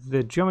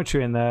the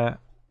geometry in there.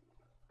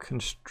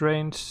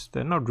 Constraints,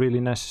 they're not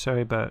really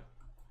necessary, but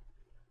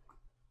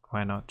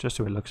why not? Just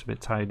so it looks a bit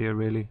tidier,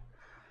 really.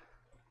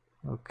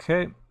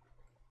 Okay.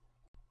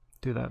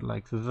 Do that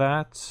like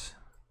that.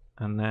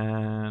 And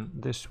then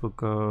this will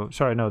go,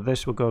 sorry, no,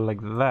 this will go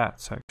like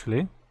that,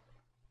 actually.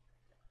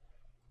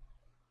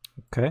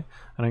 Okay,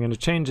 and I'm going to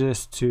change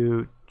this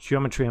to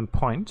geometry and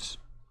points.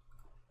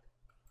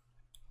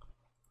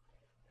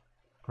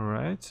 All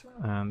right,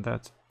 and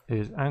that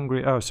is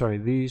angry. Oh, sorry,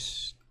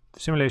 these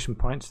simulation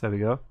points, there we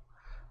go.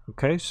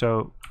 Okay,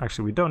 so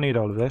actually we don't need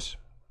all of this.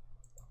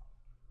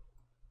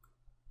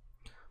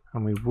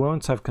 And we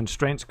won't have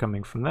constraints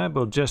coming from there, but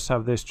we'll just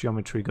have this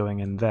geometry going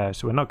in there.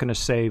 So we're not going to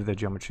save the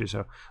geometry,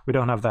 so we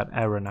don't have that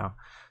error now.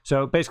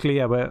 So basically,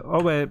 yeah,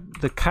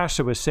 the cache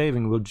that we're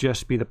saving will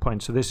just be the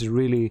points. So this is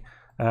really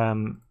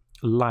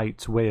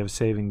light way of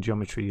saving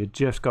geometry. You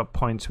just got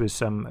points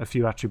with a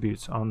few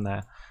attributes on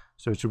there.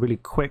 So it's really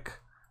quick,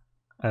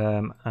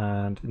 and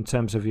in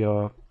terms of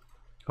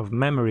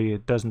memory,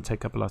 it doesn't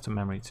take up a lot of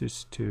memory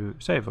to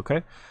save.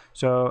 Okay,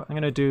 so I'm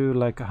going to do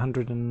like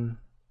 100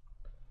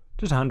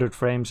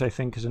 frames, I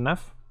think, is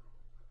enough.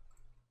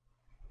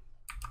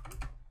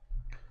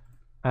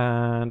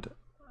 And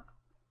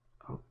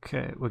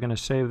okay, we're going to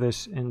save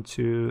this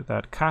into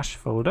that cache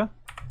folder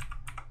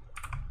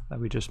that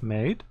we just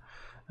made.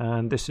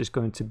 And this is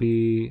going to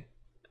be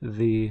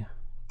the,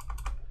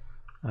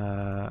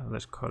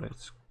 let's call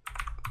it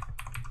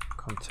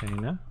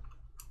container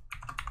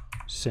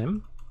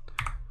sim.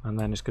 And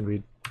then it's going to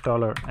be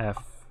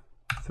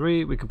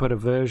 $F3. We could put a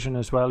version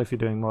as well if you're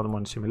doing more than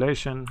one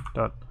simulation.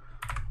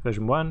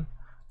 Version 1,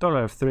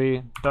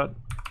 $F3,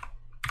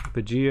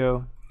 Pageo,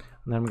 and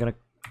then I'm going to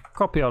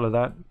copy all of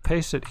that,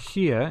 paste it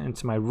here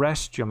into my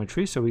rest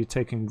geometry. So we're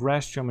taking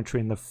rest geometry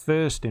in the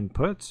first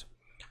input.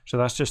 So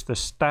that's just the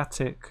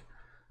static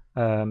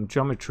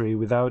geometry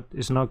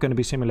it's not going to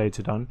be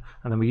simulated on.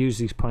 And then we use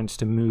these points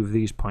to move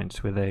these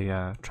points with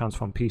a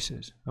transform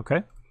pieces.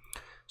 Okay.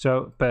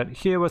 So, but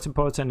here what's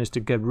important is to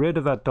get rid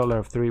of that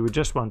 $F3. We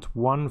just want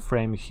one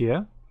frame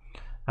here.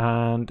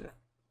 And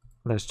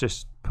let's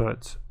just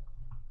put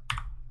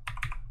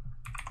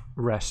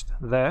rest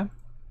there.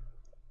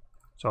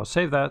 So I'll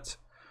save that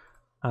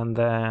and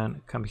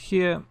then come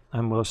here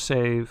and we'll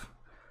save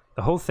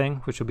the whole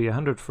thing, which will be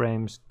 100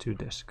 frames to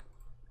disk.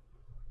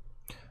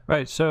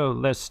 Right, so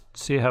let's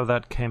see how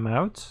that came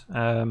out.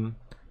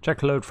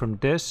 Check load from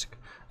disk.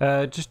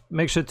 Just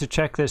make sure to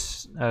check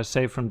this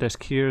save from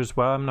disk here as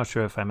well. I'm not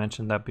sure if I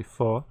mentioned that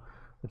before.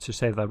 Let's just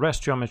save that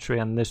rest geometry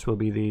and this will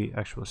be the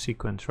actual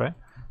sequence, right?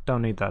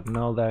 Don't need that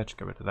null there, just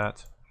get rid of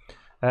that.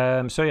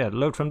 So yeah,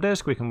 load from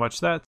disk, we can watch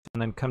that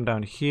and then come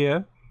down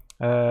here.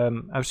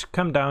 I've just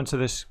come down to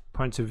this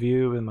point of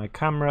view with my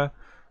camera.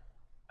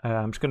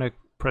 I'm just going to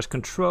press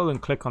Control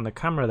and click on the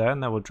camera there,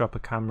 and that will drop a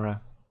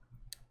camera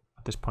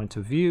at this point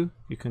of view.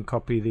 You can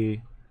copy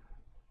the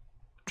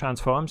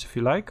transforms if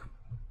you like.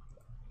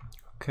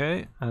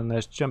 Okay, and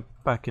let's jump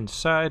back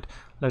inside.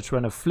 Let's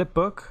run a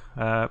flipbook.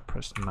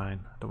 Press 9.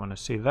 I don't want to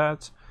see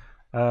that.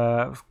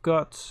 You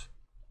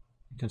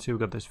can see we've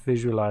got this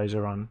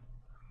visualizer on.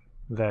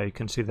 There you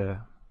can see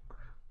the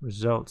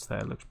results there.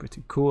 It looks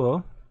pretty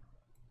cool.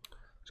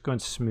 Let's go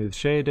into smooth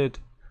shaded.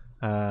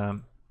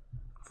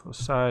 full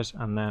size,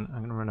 and then I'm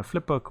going to run a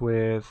flipbook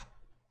with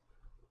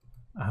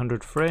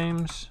 100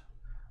 frames.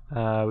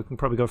 We can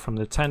probably go from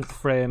the 10th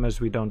frame, as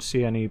we don't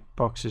see any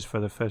boxes for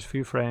the first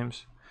few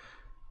frames.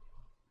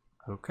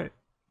 Okay.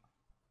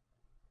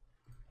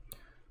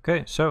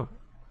 Okay, so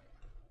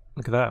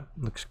look at that.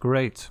 Looks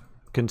great.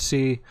 You can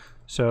see,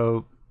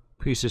 so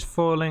pieces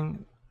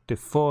falling,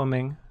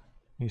 deforming.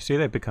 You see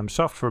they become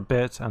soft for a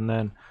bit,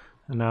 and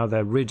now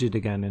they're rigid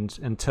again,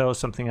 until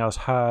something else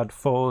hard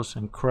falls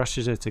and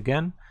crushes it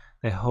again.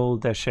 They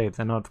hold their shape.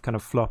 They're not kind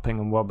of flopping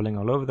and wobbling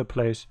all over the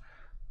place.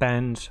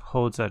 Bends,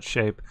 holds that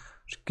shape,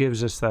 which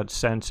gives us that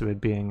sense of it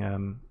being,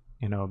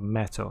 you know,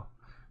 metal,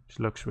 which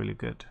looks really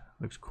good.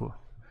 Looks cool.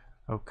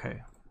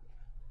 Okay.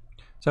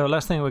 So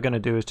last thing we're going to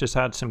do is just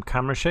add some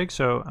camera shake.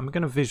 So I'm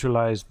going to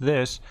visualize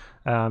this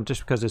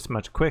just because it's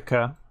much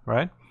quicker,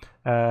 right?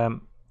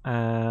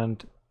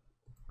 And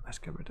let's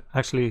get rid of,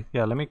 actually,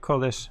 yeah, let me call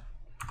this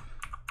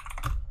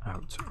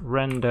out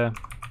render,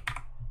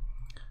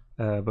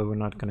 but we're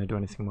not going to do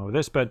anything more with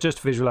this, but just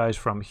visualize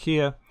from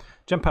here,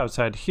 jump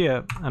outside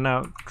here, and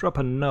now drop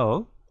a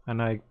null, and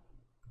I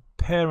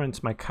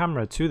parent my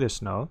camera to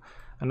this null,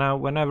 and now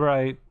whenever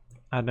I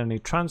add any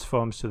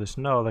transforms to this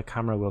null, the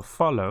camera will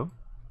follow.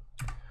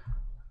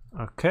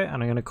 Okay, and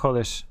I'm going to call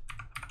this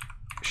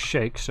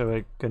shake, so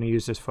we're going to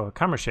use this for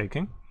camera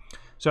shaking.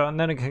 So, and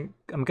then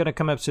I'm going to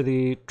come up to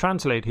the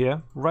translate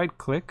here, right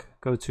click,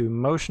 go to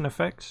motion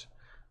effects,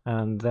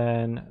 and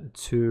then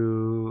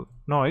to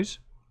noise.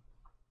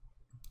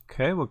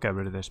 Okay, we'll get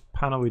rid of this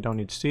panel, we don't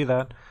need to see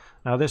that.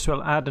 Now this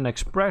will add an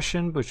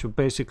expression, which will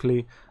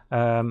basically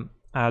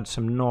add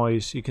some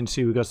noise. You can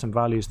see we've got some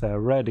values there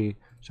already.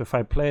 So if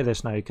I play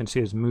this now, you can see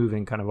it's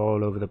moving kind of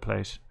all over the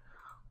place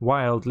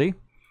wildly.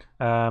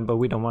 But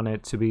we don't want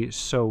it to be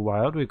so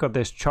wild. We've got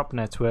this chop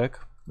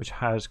network, which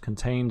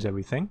contains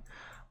everything.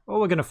 What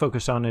we're going to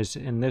focus on is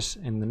in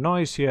the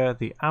noise here,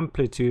 the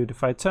amplitude.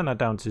 If I turn that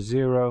down to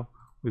 0,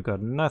 we've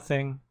got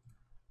nothing,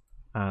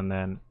 and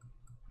then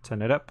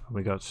turn it up,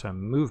 we got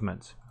some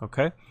movement.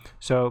 Okay,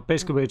 so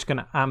basically we're just going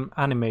to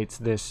animate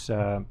this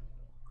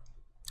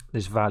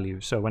this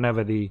value. So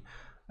whenever the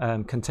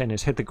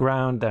containers hit the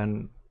ground,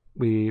 then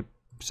we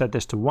set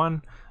this to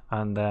 1,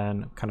 and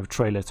then kind of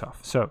trail it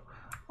off. So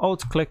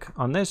Alt click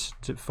on this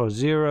for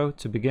 0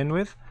 to begin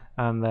with,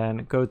 and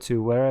then go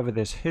to wherever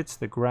this hits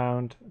the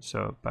ground,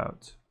 so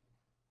about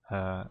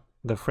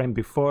the frame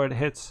before it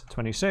hits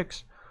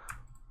 26.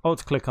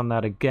 Alt click on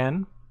that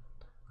again,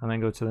 and then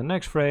go to the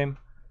next frame,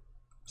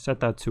 set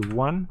that to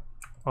 1,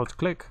 Alt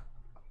click,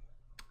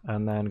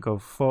 and then go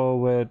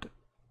forward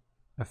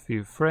a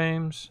few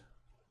frames,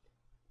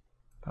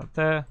 about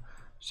there,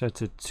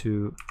 set it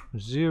to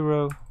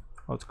 0,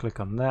 Alt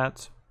click on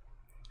that.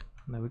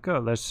 There we go.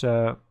 Let's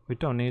we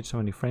don't need so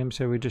many frames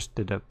here. We just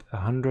did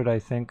 100, I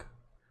think.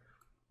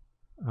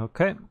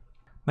 Okay,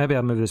 maybe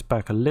I'll move this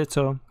back a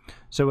little.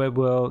 So it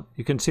will,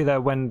 you can see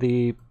that when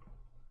the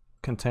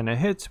container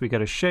hits, we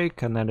get a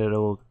shake, and then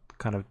it'll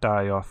kind of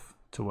die off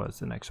towards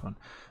the next one.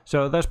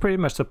 So that's pretty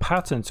much the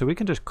pattern. So we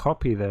can just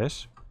copy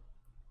this.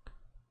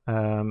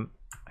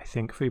 I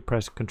think if we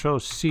press Control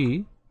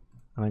C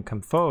and then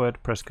come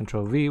forward, press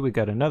Control V, we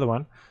get another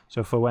one.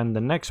 So for when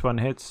the next one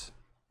hits,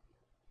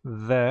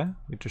 there,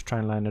 we just try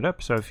and line it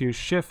up. So if you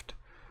shift,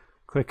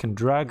 click and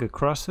drag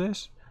across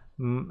this,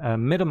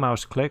 middle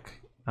mouse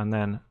click, and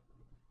then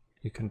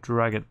you can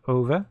drag it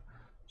over.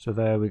 So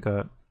there we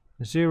got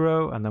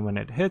 0, and then when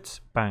it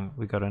hits, bang,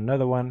 we got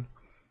another one.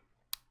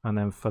 And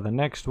then for the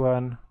next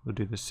one, we'll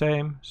do the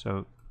same.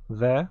 So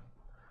there.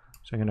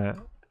 So I'm going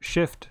to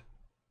shift,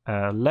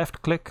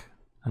 left click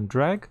and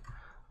drag,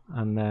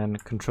 and then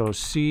Control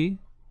C,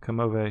 come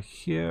over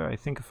here. I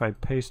think if I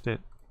paste it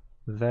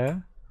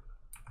there,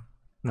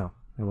 no,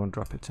 it won't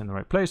drop it in the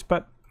right place,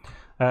 but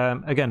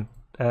again,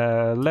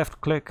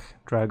 left click,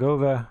 drag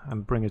over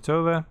and bring it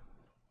over.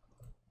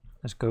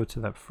 Let's go to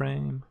that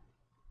frame.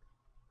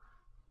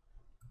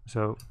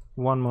 So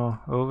one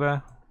more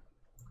over,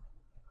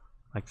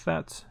 like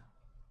that.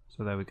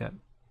 So there we get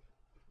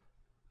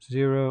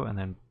 0, and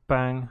then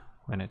bang,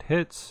 when it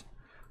hits,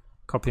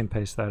 copy and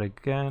paste that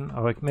again.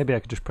 Or maybe I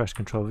could just press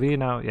Control V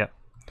now. Yeah.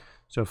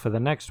 So for the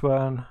next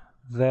one,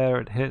 there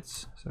it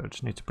hits. So I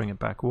just need to bring it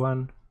back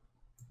 1.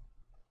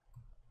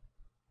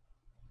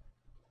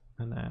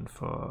 And then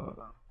for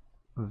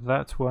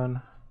that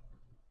one,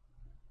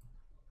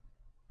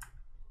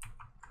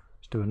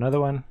 let's do another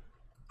one.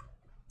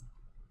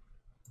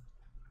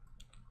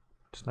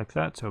 Just like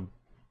that. So,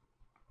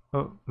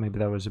 oh, maybe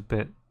that was a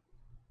bit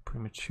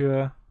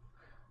premature.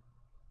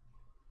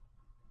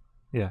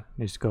 Yeah,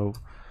 needs to go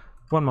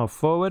one more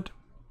forward.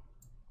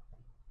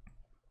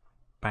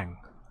 Bang.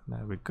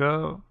 There we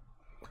go.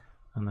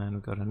 And then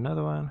we've got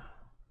another one.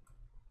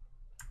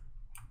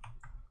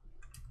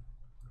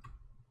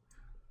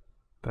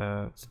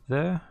 About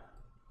there.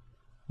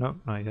 No,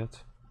 not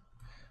yet.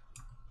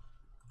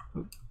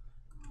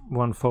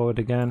 One forward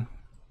again.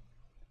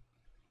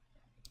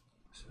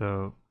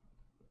 So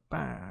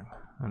bang,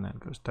 and then it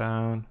goes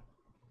down,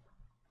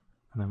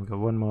 and then we got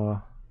one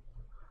more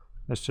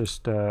Let's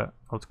just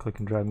alt click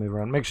and drag, move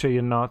around. Make sure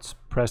you're not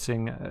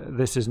pressing,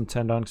 this isn't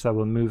turned on because that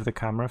will move the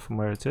camera from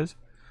where it is.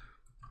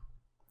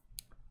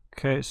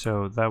 Okay,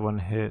 so that one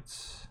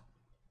hits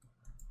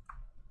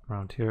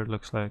around here, it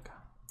looks like.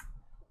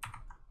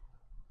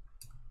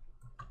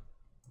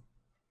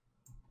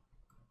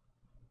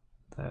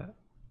 There.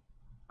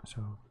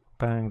 So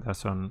bang,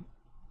 that's on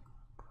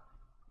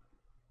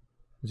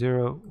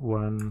 0,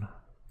 1.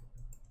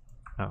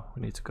 No,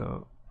 we need to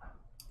go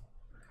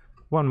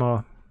one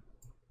more.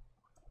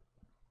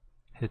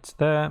 Hits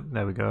there,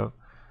 there we go.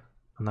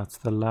 And that's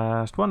the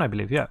last one, I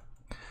believe, yeah.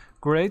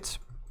 Great.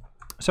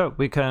 So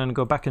we can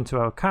go back into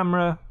our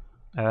camera.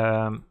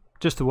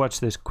 Just to watch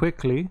this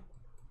quickly.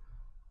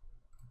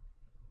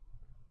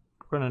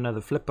 Run another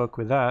flipbook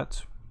with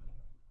that.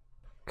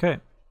 Okay.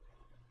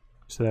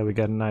 So there we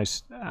get a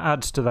nice,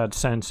 adds to that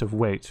sense of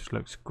weight, which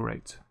looks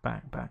great.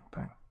 Bang, bang,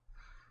 bang.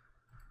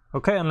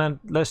 Okay, and then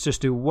let's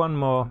just do one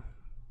more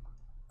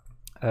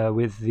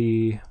with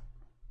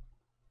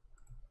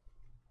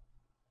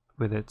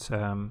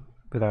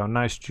our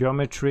nice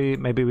geometry.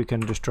 Maybe we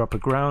can just drop a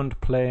ground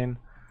plane,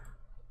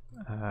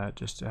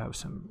 just to have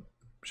some.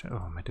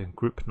 Oh, am I doing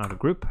group? Not a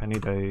group. I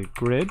need a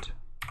grid,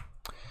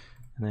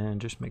 and then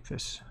just make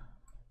this.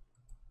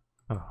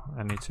 Oh,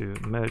 I need to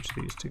merge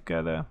these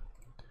together,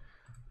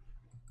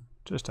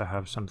 just to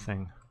have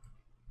something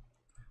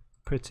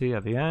pretty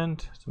at the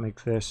end. To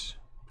make this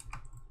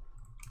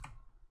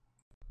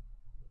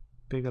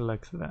bigger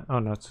like that. Oh,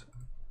 not.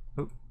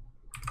 Oh.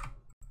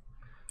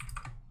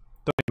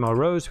 Don't need more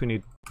rows. We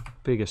need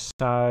bigger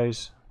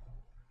size.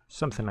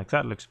 Something like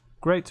that looks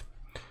great.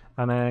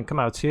 And then come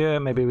out here.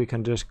 Maybe we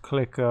can just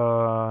click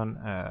on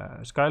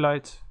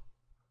skylight.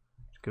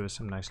 Just give us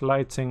some nice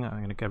lighting. I'm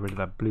going to get rid of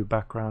that blue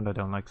background. I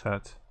don't like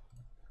that.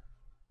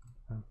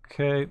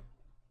 Okay. And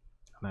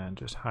then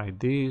just hide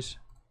these.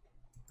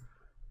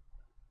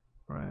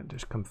 Right.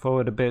 Just come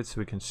forward a bit so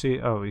we can see.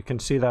 Oh, you can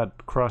see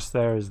that cross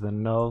there is the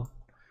null.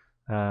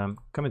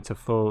 Come into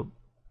full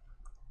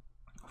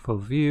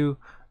view.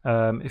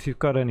 If you've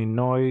got any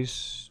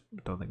noise,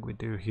 I don't think we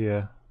do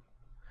here.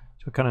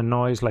 So kind of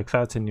noise like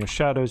that in your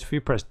shadows. If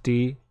you press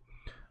D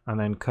and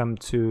then come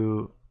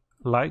to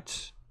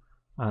lights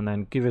and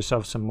then give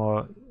yourself some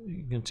more,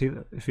 you can see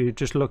that if you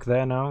just look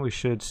there now, we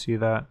should see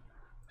that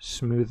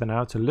smoothing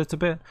out a little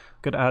bit.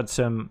 Could add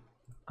some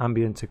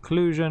ambient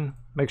occlusion.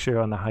 Make sure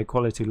you're on the high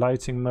quality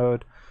lighting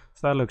mode.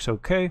 So that looks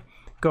okay.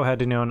 Go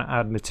ahead and you want to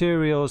add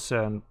materials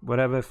and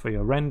whatever for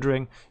your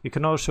rendering. You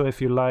can also,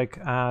 if you like,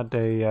 add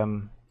a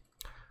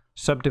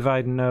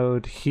subdivide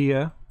node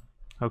here.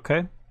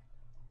 Okay.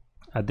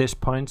 At this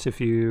point, if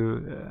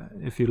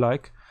you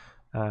like,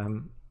 but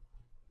I'm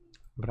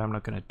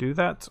not going to do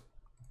that.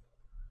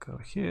 Go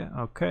here,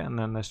 okay, and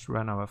then let's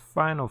run our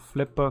final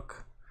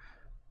flipbook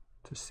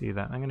to see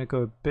that. I'm going to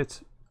go a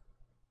bit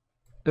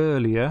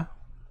earlier.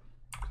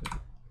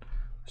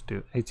 Let's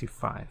do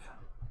 85.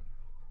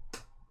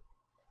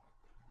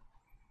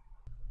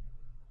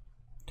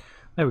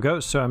 There we go.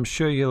 So I'm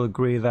sure you'll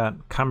agree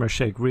that camera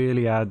shake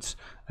really adds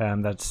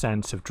that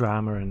sense of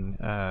drama and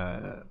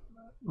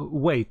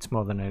weight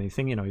more than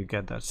anything. You know, you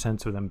get that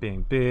sense of them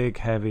being big,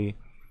 heavy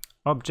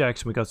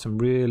objects. We got some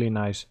really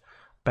nice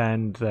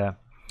bend there.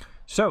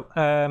 So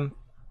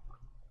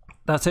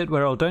that's it.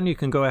 We're all done. You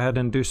can go ahead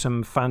and do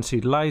some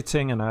fancy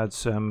lighting and add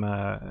some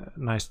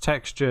nice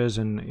textures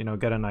and, you know,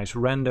 get a nice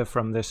render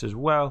from this as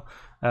well.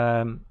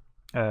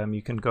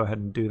 You can go ahead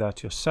and do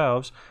that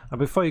yourselves.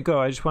 Before you go,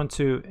 I just want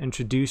to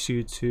introduce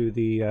you to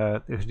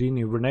the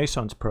Houdini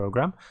Renaissance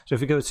program. So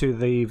if you go to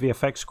the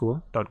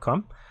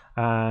VFXschool.com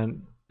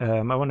and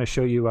I want to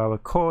show you our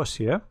course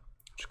here.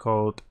 It's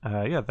called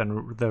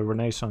the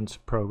Renaissance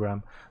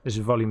program. This is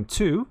volume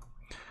 2,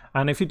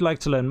 and if you'd like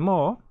to learn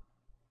more,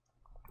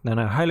 then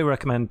I highly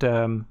recommend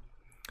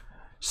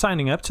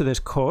signing up to this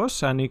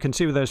course. And you can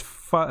see there's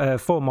 4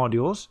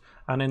 modules,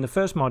 and in the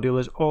first module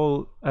is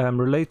all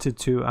related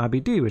to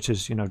RBD, which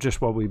is, you know, just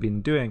what we've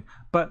been doing,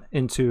 but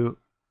into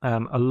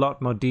a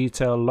lot more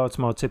detail, lots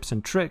more tips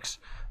and tricks.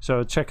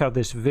 So check out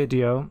this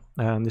video.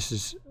 This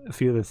is a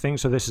few of the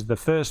things. So this is the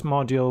first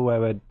module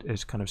where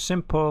it's kind of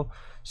simple.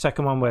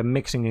 Second one, we're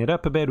mixing it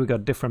up a bit. We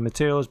got different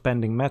materials,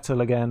 bending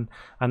metal again.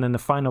 And then the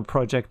final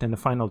project in the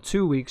final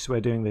 2 weeks,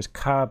 we're doing this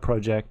car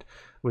project,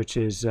 which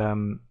is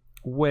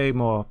way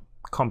more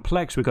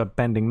complex. We got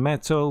bending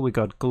metal, we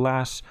got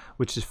glass,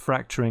 which is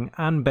fracturing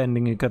and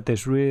bending. You got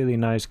this really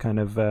nice kind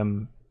of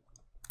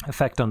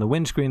effect on the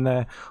windscreen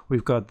there.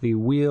 We've got the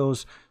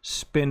wheels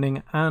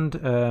spinning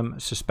and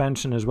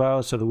suspension as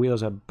well, so the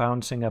wheels are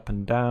bouncing up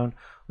and down.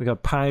 We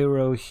got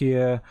pyro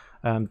here,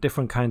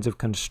 different kinds of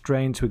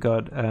constraints. We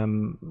got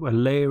we're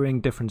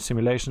layering different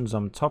simulations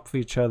on top of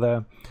each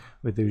other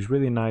with these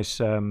really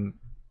nice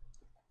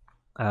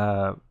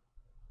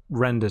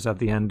renders at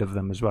the end of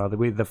them as well.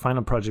 The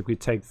final project we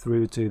take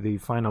through to the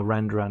final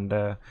render and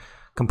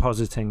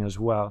compositing as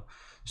well.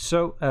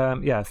 So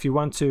yeah, if you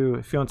want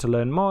to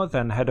learn more,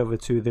 then head over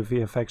to the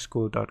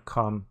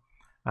VFXschool.com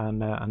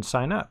and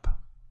sign up.